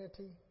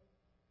humanity?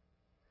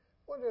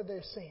 What are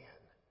they saying?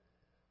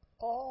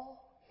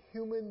 All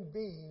human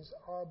beings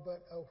are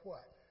but of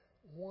what?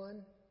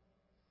 One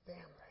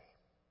family.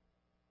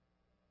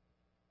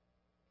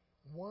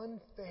 One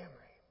family.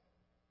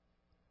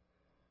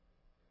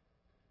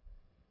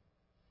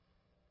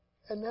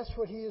 And that's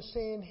what he is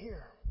saying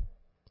here.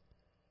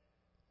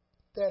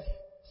 That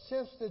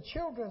since the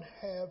children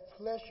have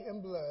flesh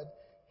and blood,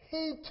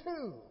 he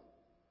too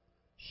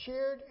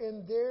shared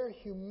in their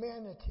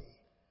humanity,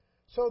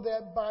 so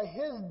that by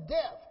his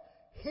death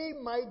he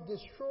might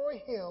destroy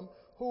him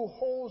who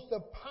holds the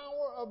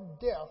power of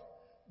death,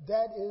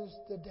 that is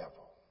the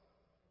devil.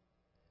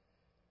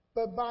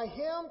 But by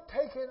him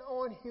taking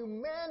on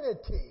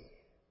humanity,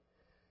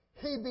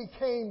 he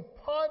became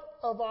part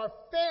of our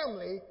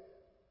family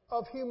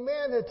of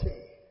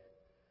humanity,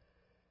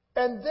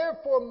 and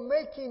therefore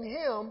making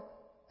him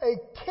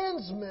a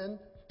kinsman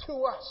to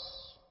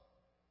us,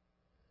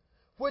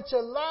 which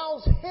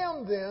allows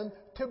him then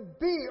to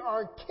be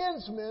our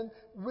kinsman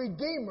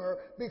redeemer,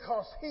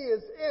 because he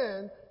is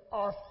in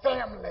our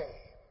family.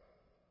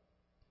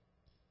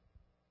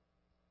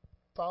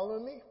 Follow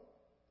me?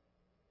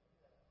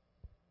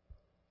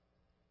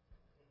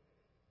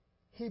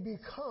 He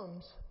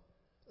becomes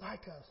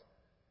like us,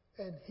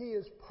 and he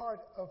is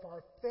part of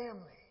our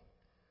family.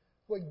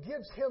 What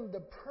gives him the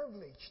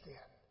privilege then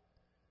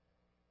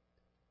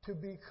to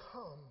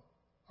become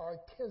our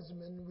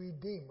kinsman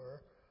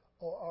redeemer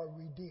or our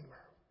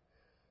redeemer.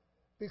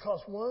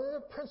 Because one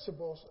of the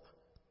principles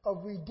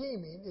of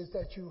redeeming is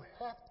that you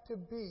have to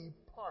be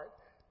part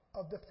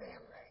of the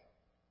family.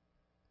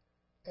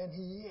 And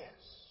he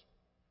is.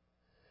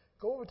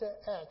 Go over to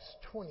Acts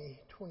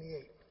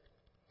 20:28.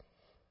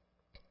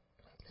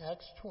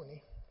 Acts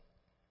 20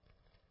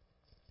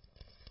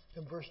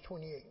 and verse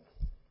 28.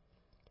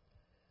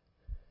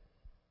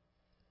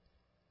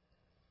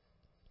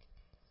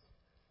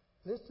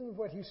 Listen to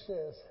what he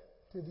says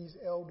to these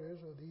elders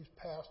or these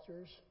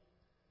pastors.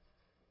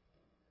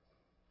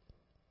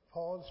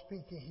 Paul is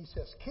speaking. He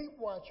says, keep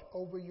watch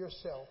over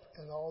yourself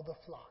and all the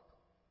flock,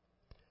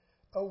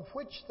 of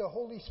which the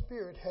Holy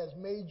Spirit has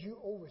made you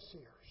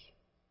overseers.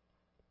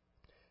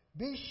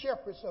 Be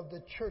shepherds of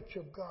the church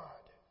of God,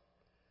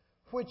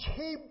 which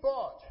he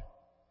bought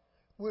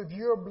with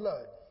your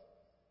blood.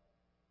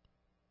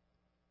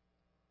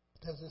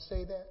 Does it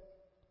say that?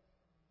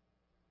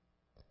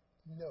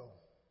 No.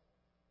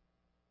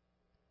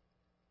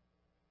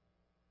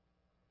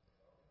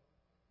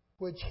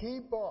 Which he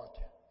bought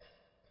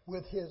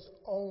with his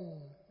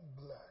own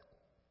blood.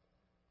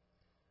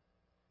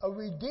 A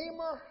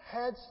redeemer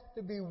has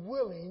to be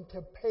willing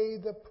to pay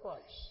the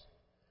price.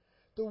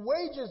 The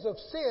wages of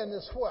sin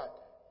is what?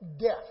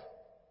 Death.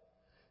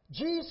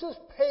 Jesus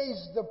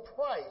pays the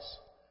price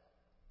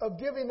of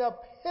giving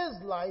up his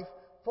life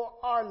for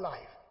our life.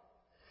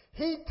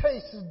 He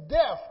tastes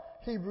death,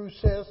 Hebrews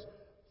says,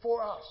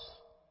 for us.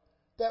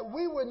 That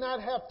we would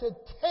not have to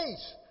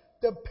taste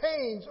the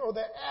pains or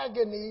the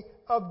agony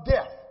of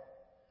death.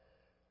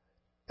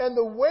 And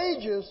the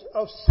wages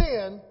of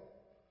sin,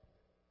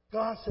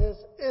 God says,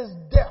 is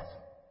death.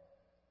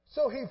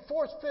 So he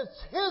forfeits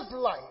his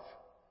life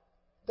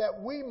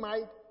that we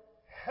might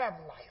have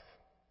life.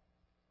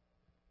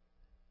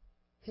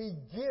 He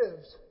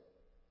gives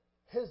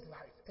his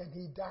life and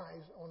he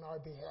dies on our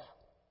behalf.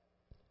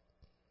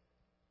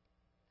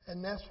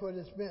 And that's what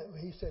it's meant.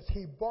 He says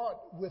he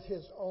bought with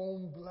his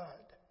own blood.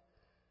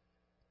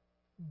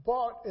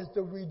 Bought is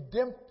the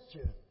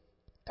redemption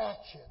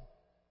action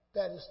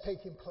that is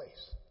taking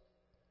place.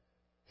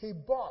 He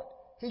bought.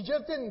 He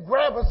just didn't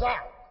grab us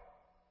out.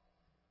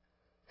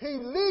 He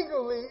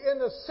legally,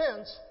 in a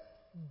sense,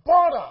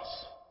 bought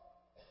us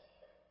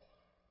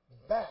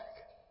back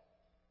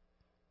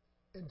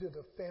into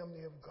the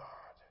family of God.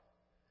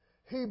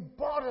 He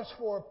bought us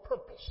for a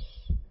purpose,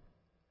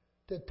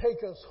 to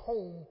take us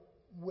home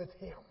with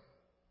him.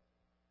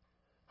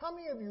 How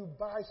many of you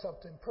buy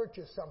something,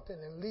 purchase something,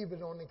 and leave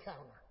it on the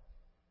counter?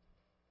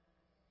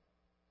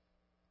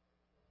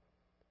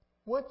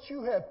 Once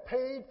you have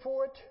paid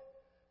for it,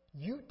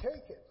 you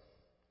take it.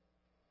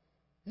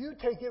 You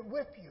take it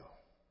with you.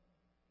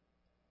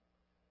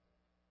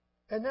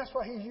 And that's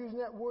why he's using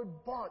that word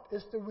bought.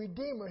 It's the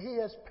Redeemer. He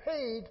has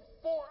paid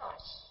for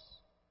us.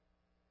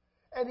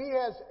 And He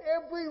has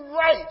every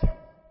right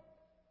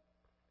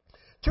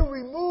to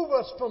remove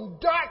us from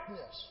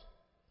darkness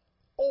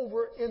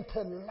over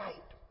into light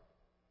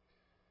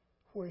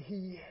where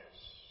He is.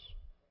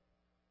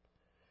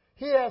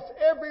 He has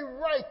every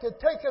right to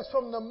take us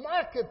from the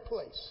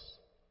marketplace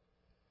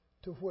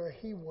to where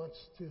He wants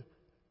to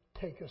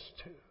take us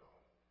to.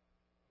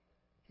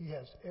 He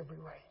has every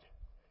right.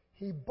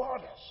 He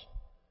bought us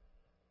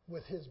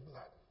with His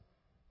blood.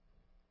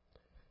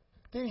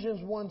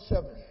 Ephesians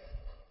 1:7.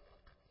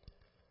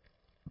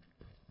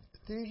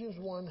 Ephesians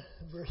 1,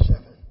 verse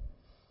 7.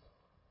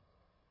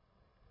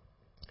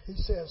 He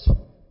says,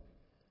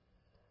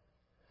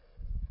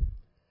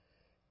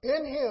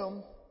 in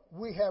Him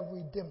we have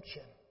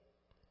redemption.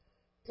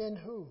 In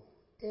who?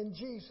 In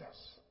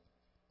Jesus.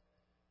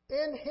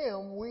 In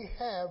Him we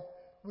have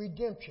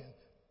redemption.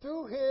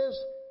 Through His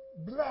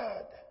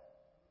blood.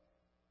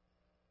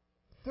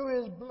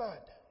 Through His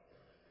blood.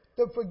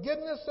 The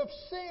forgiveness of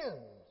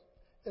sins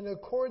in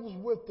accordance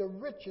with the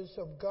riches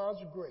of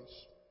God's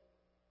grace.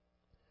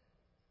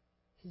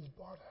 He's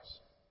bought us.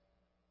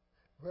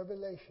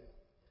 Revelation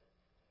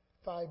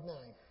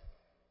 5:9.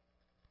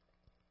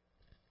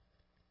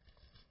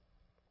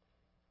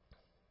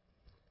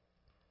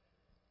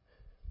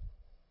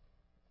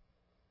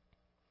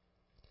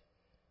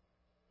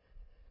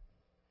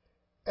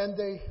 And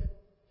they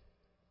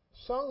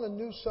sung a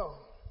new song.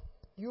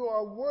 You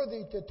are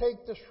worthy to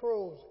take the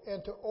scrolls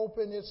and to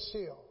open its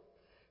seal,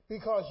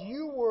 because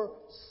you were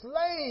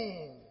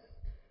slain.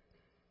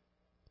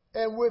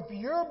 And with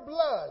your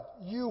blood,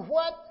 you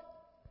what?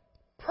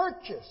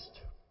 Purchased.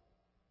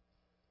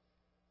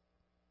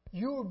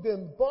 You've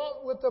been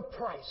bought with a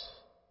price.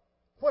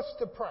 What's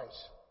the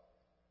price?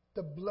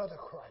 The blood of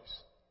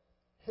Christ.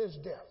 His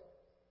death.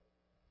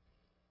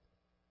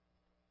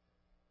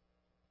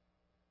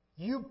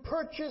 You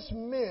purchase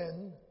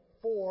men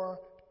for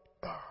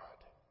God.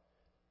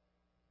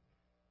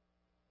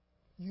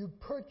 You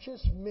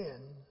purchase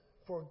men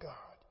for God.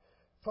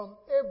 From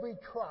every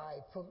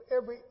tribe, from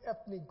every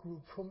ethnic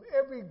group, from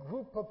every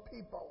group of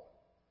people.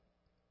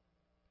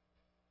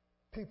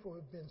 People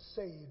have been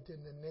saved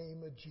in the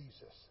name of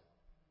Jesus.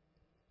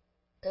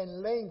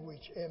 And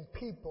language and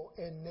people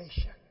and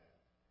nation.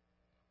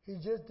 He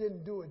just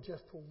didn't do it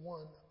just for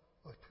one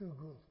or two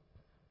groups.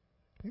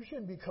 You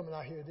shouldn't be coming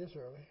out here this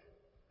early.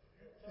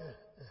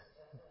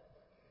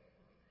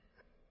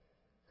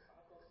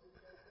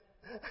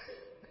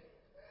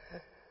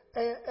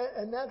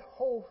 And that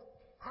whole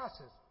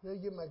process, let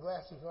me get my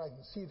glasses so I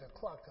can see the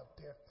clock up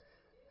there.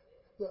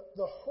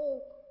 The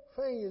whole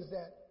thing is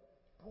that,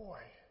 boy,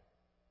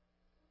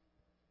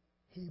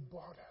 He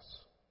bought us.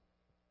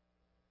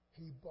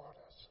 He bought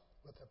us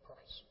with a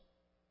price.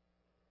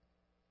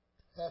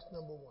 That's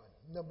number one.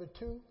 Number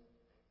two,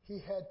 He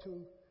had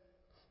to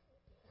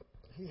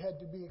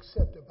be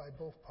accepted by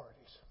both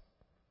parties.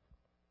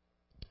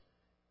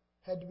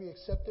 Had to be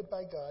accepted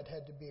by God,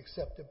 had to be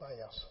accepted by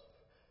us.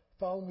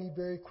 Follow me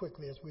very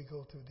quickly as we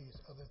go through these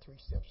other three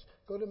steps.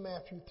 Go to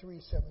Matthew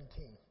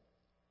 3:17.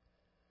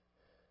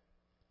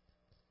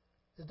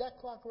 Is that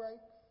clock right?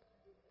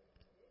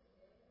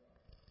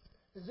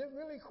 Is it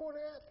really quarter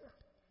after?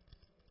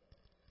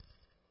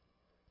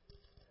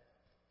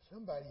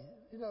 Somebody,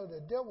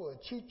 the devil will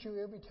cheat you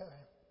every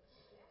time.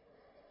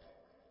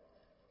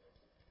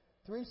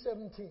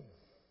 3:17.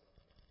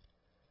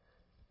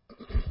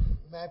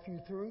 Matthew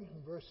 3,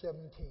 verse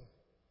 17.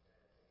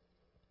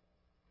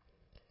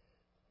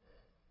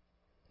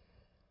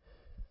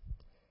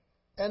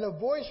 And a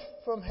voice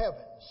from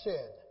heaven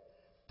said,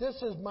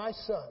 this is my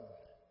Son.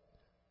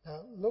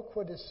 Now look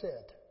what it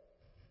said.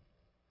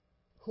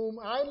 Whom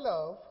I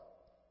love,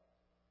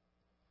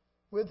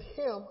 with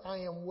Him I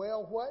am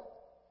well what?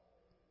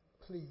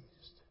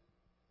 Pleased.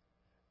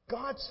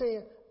 God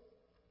saying,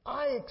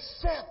 I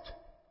accept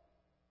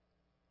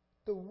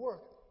the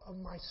work of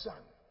my Son.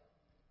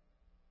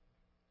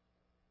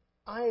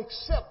 I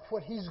accept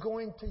what He's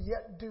going to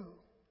yet do.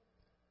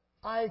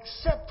 I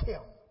accept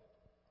Him.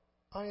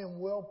 I am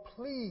well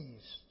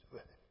pleased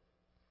with it.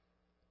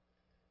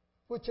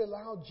 Which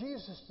allowed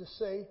Jesus to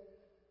say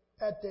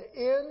at the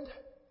end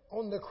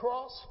on the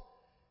cross,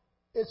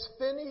 it's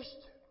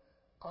finished.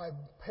 I've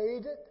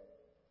paid it.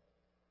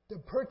 The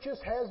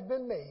purchase has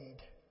been made.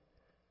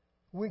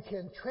 We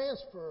can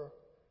transfer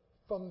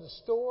from the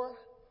store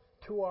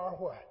to our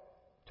what?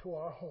 To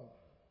our home.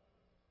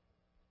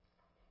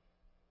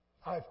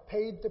 I've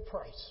paid the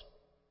price.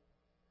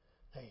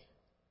 Hey.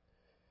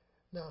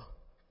 Now,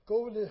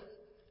 go over to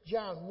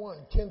John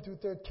 1:10 through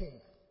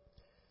 13.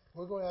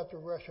 We're going to have to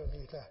rush on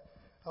these.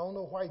 I don't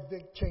know why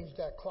Vic changed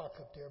that clock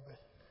up there, but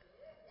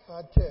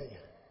I'll tell you.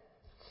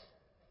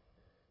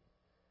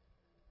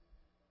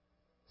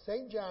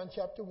 St. John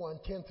chapter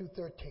 1:10 through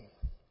 13.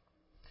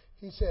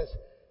 He says,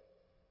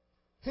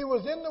 He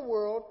was in the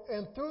world,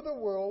 and through the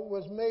world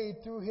was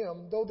made through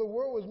Him. Though the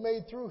world was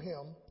made through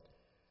Him,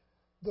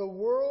 the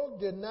world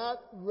did not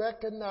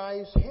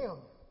recognize Him.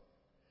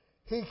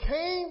 He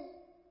came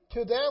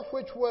to that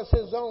which was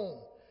His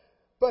own,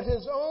 but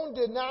His own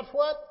did not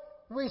what?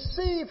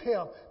 receive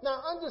Him.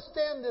 Now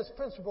understand this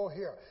principle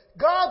here.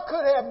 God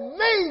could have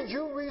made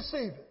you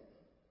receive it.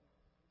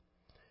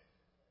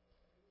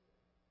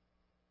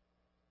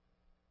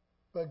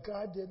 But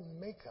God didn't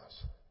make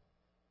us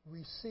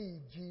receive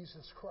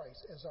Jesus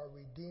Christ as our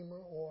Redeemer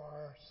or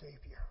our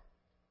Savior.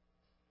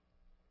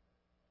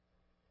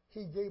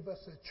 He gave us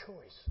a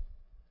choice.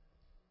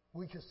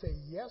 We could say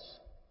yes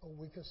or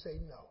we could say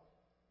no.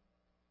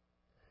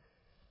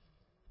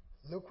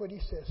 Look what he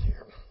says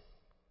here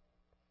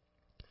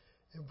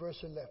in verse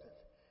 11.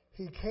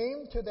 He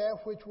came to that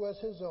which was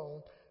his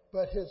own,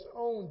 but his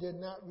own did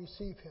not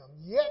receive him.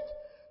 Yet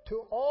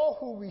to all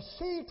who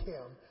received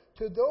him,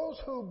 to those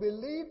who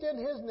believed in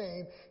his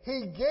name,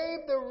 he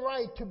gave the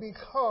right to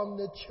become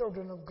the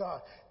children of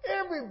God.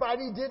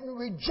 Everybody didn't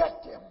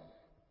reject him.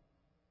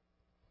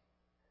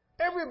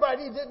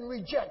 Everybody didn't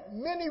reject.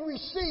 Many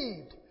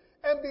received.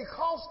 And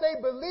because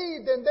they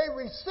believed and they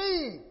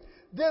received,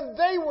 then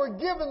they were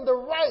given the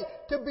right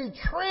to be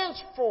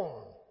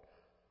transformed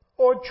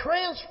or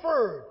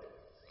transferred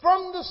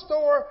from the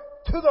store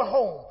to the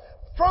home,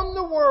 from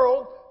the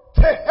world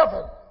to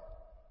heaven.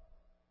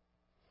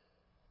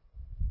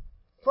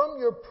 From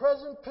your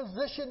present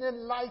position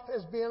in life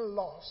as being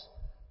lost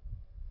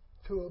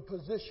to a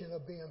position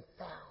of being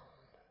found.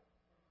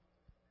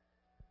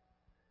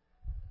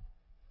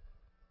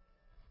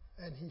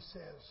 And he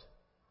says,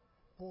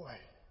 boy,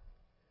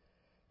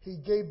 he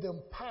gave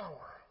them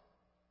power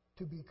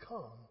to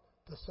become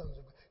the sons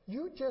of God.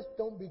 You just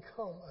don't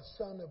become a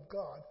son of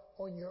God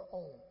on your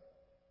own.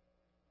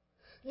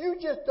 You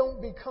just don't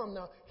become.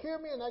 Now, hear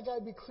me, and I got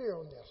to be clear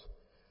on this.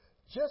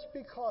 Just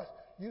because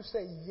you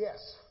say yes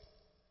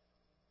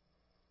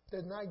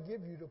does not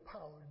give you the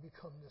power to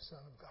become the son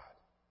of God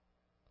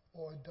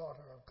or a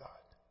daughter of God.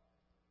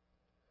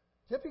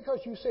 Just because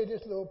you say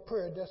this little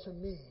prayer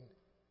doesn't mean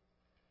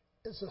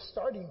it's a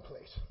starting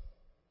place.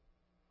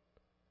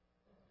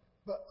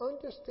 But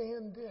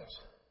understand this.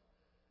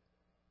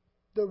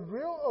 The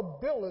real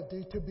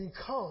ability to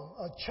become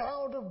a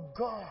child of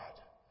God,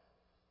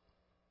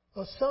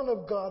 a son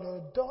of God, or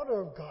a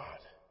daughter of God,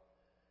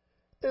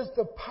 is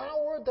the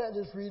power that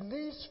is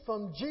released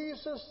from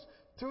Jesus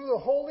through the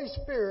Holy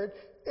Spirit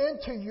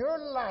into your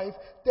life,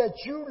 that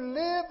you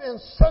live in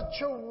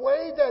such a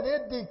way that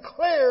it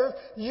declares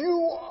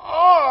you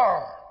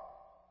are.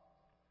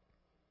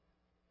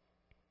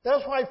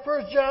 That's why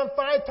 1 John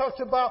 5 talks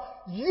about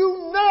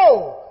you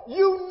know.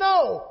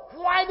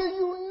 Why do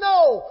you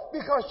know?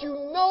 Because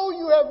you know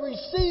you have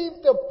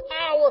received the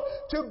power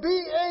to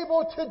be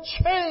able to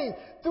change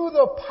through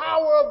the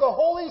power of the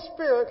Holy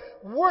Spirit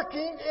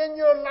working in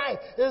your life.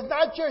 It's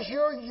not just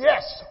your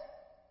yes.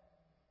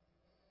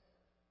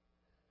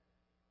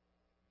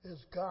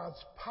 It's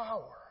God's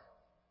power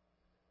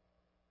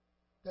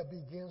that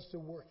begins to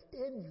work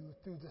in you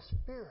through the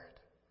Spirit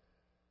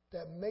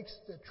that makes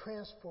the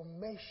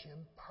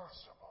transformation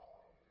possible.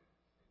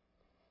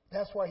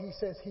 That's why he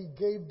says he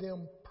gave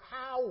them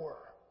power.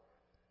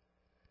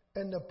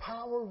 And the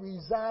power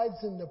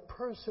resides in the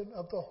person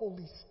of the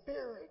Holy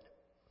Spirit.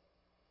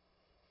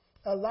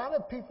 A lot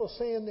of people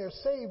saying they're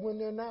saved when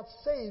they're not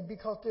saved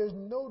because there's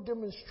no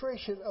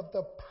demonstration of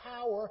the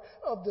power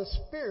of the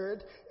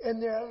Spirit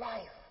in their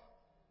life.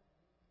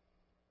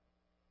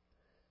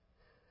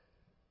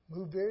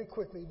 Move very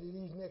quickly to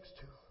these next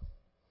two.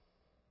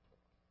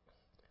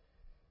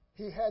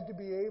 He had to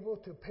be able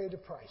to pay the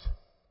price.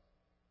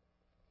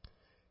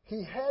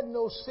 He had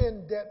no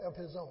sin debt of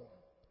his own.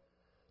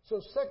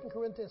 So 2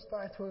 Corinthians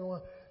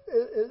 5:21,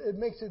 it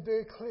makes it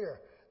very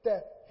clear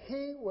that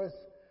he was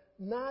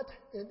not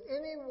in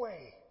any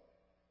way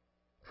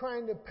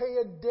trying to pay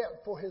a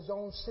debt for his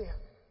own sin.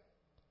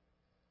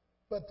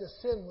 But the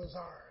sin was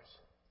ours.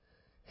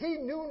 He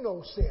knew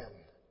no sin,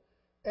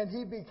 and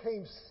he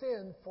became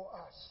sin for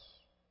us.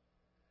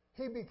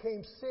 He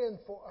became sin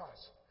for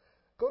us.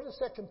 Go to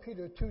 2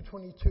 Peter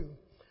 2:22,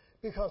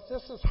 because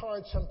this is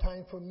hard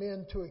sometimes for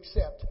men to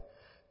accept.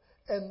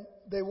 And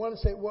they want to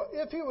say, well,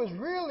 if he was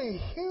really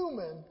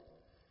human,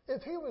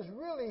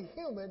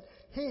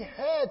 he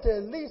had to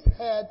at least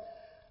had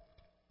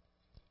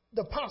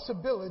the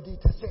possibility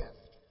to sin.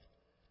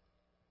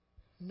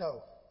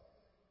 No.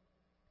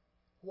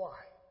 Why?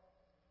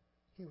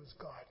 He was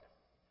God.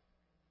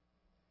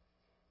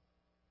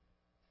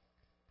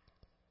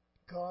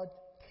 God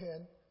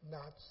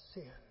cannot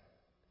sin.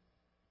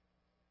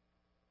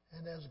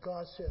 And as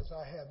God says,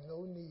 I have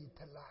no need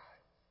to lie.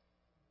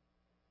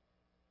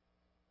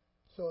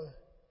 So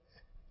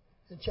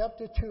in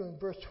chapter 2 and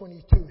verse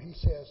 22, he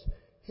says,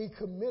 he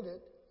committed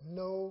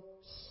no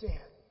sin,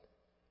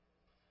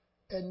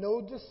 and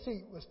no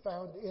deceit was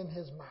found in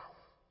his mouth.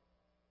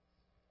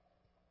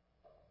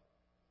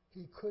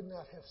 He could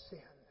not have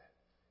sinned.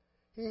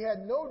 He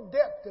had no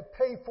debt to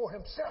pay for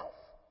himself.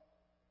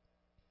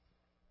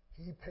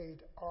 He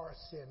paid our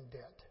sin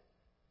debt,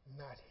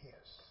 not his.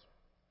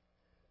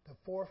 The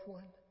fourth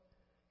one,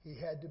 he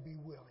had to be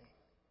willing.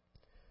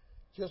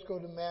 Just go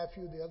to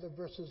Matthew. The other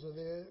verses are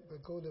there,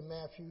 but go to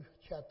Matthew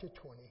chapter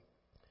 20.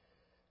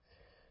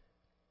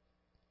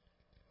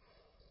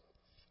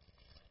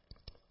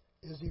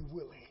 Is he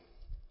willing?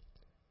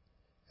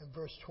 and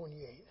verse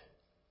 28.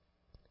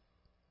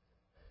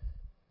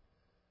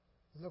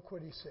 Look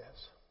what he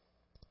says.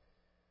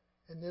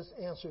 And this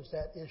answers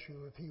that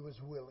issue if he was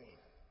willing.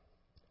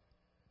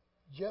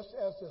 Just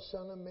as the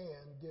Son of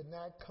Man did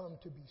not come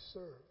to be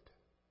served,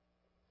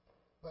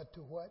 but to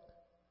what?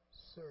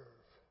 Serve.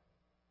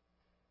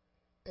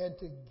 And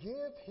to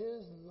give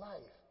his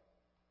life.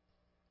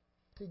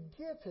 To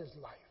give his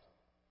life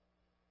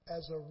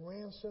as a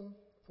ransom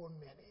for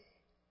many.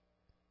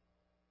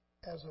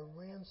 As a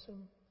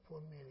ransom for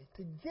many.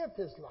 To give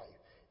his life.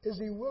 Is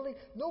he willing?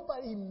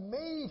 Nobody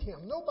made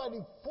him. Nobody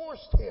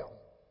forced him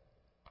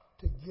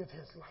to give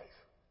his life.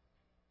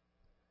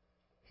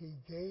 He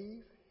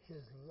gave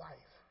his life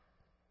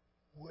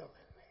willingly.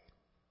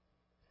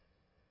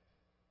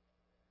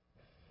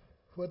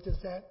 What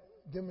does that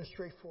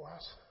demonstrate for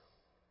us?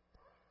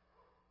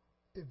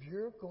 If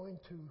you're going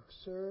to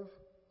serve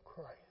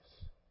Christ,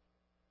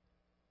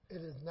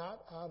 it is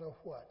not out of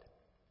what?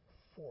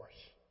 Force.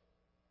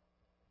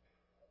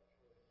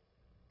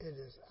 It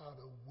is out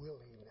of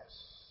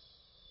willingness.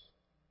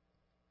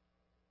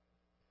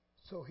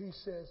 So he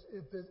says,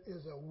 if it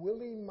is a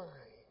willing mind,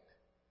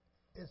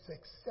 it's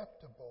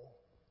acceptable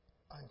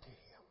unto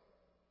him.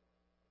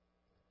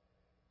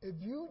 If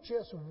you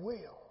just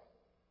will,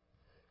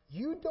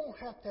 you don't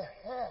have to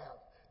have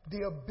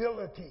the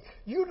ability.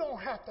 You don't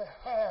have to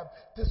have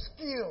the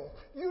skill.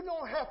 You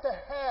don't have to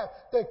have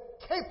the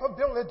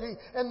capability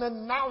and the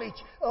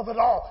knowledge of it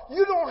all.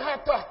 You don't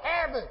have to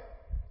have it.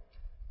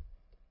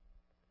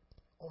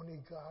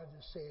 Only God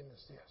is saying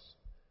is this.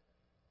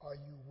 Are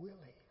you willing?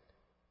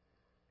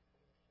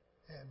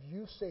 And if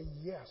you say,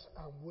 yes,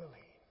 I'm willing,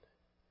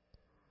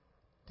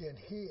 then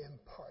he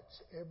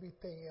imparts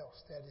everything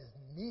else that is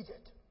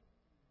needed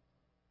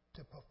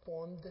to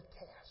perform the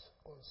task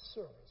or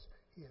service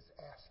he is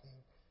asking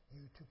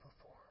you to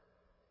perform.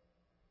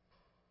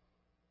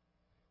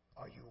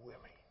 Are you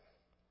willing?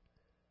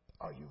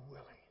 Are you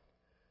willing?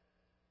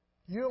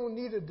 You don't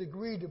need a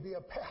degree to be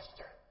a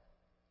pastor.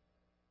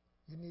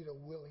 You need a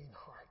willing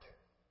heart.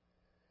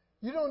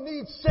 You don't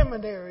need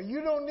seminary.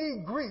 You don't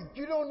need Greek.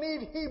 You don't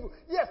need Hebrew.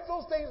 Yes,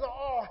 those things are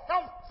all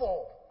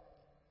helpful.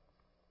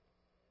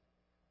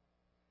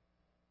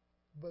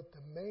 But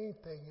the main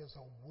thing is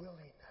a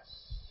willingness.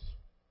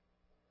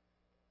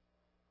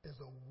 Is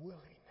a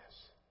willingness.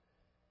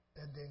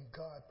 And then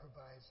God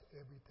provides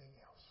everything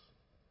else.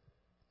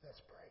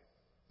 Let's pray.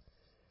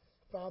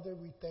 Father,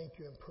 we thank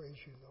you and praise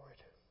you, Lord,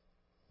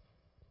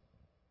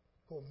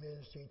 for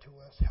ministering to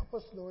us. Help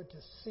us, Lord, to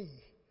see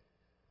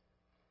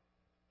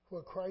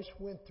what Christ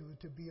went through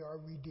to be our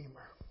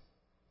Redeemer.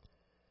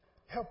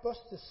 Help us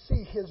to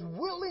see his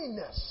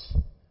willingness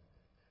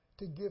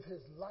to give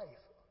his life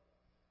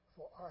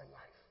for our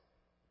life.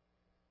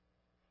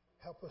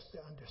 Help us to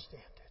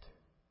understand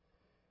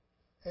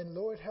it. And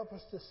Lord, help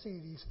us to see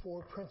these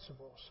 4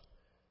 principles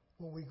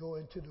when we go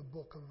into the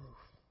book of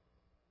Ruth.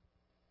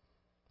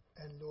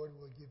 And Lord,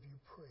 we'll give you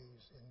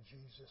praise in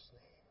Jesus'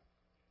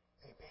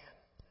 name. Amen.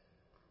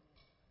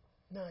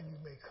 Now you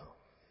may come.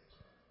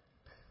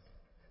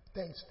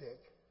 Thanks, Dick.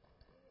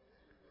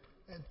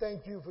 And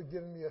thank you for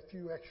giving me a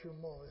few extra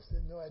moments.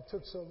 I know I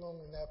took so long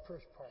in that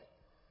first part.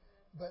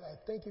 But I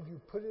think if you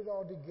put it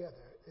all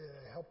together,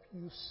 it'll help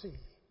you see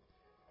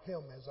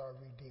him as our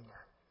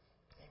Redeemer.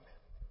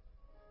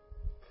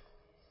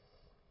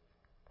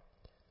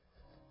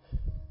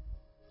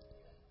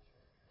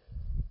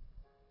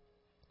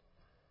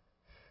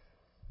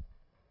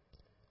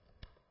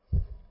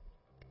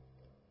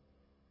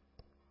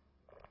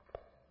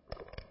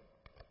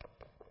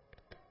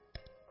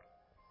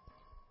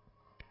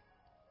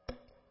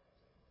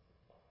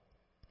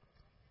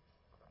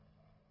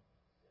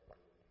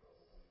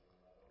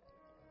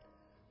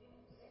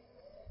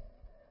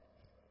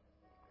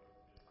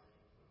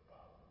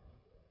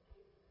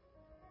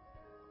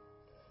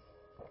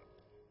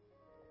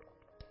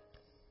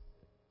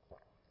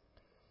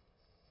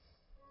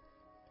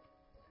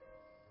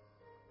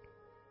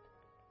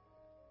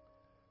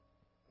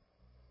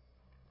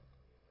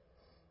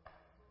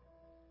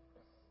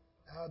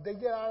 They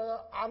get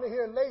out of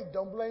here late.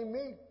 Don't blame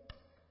me.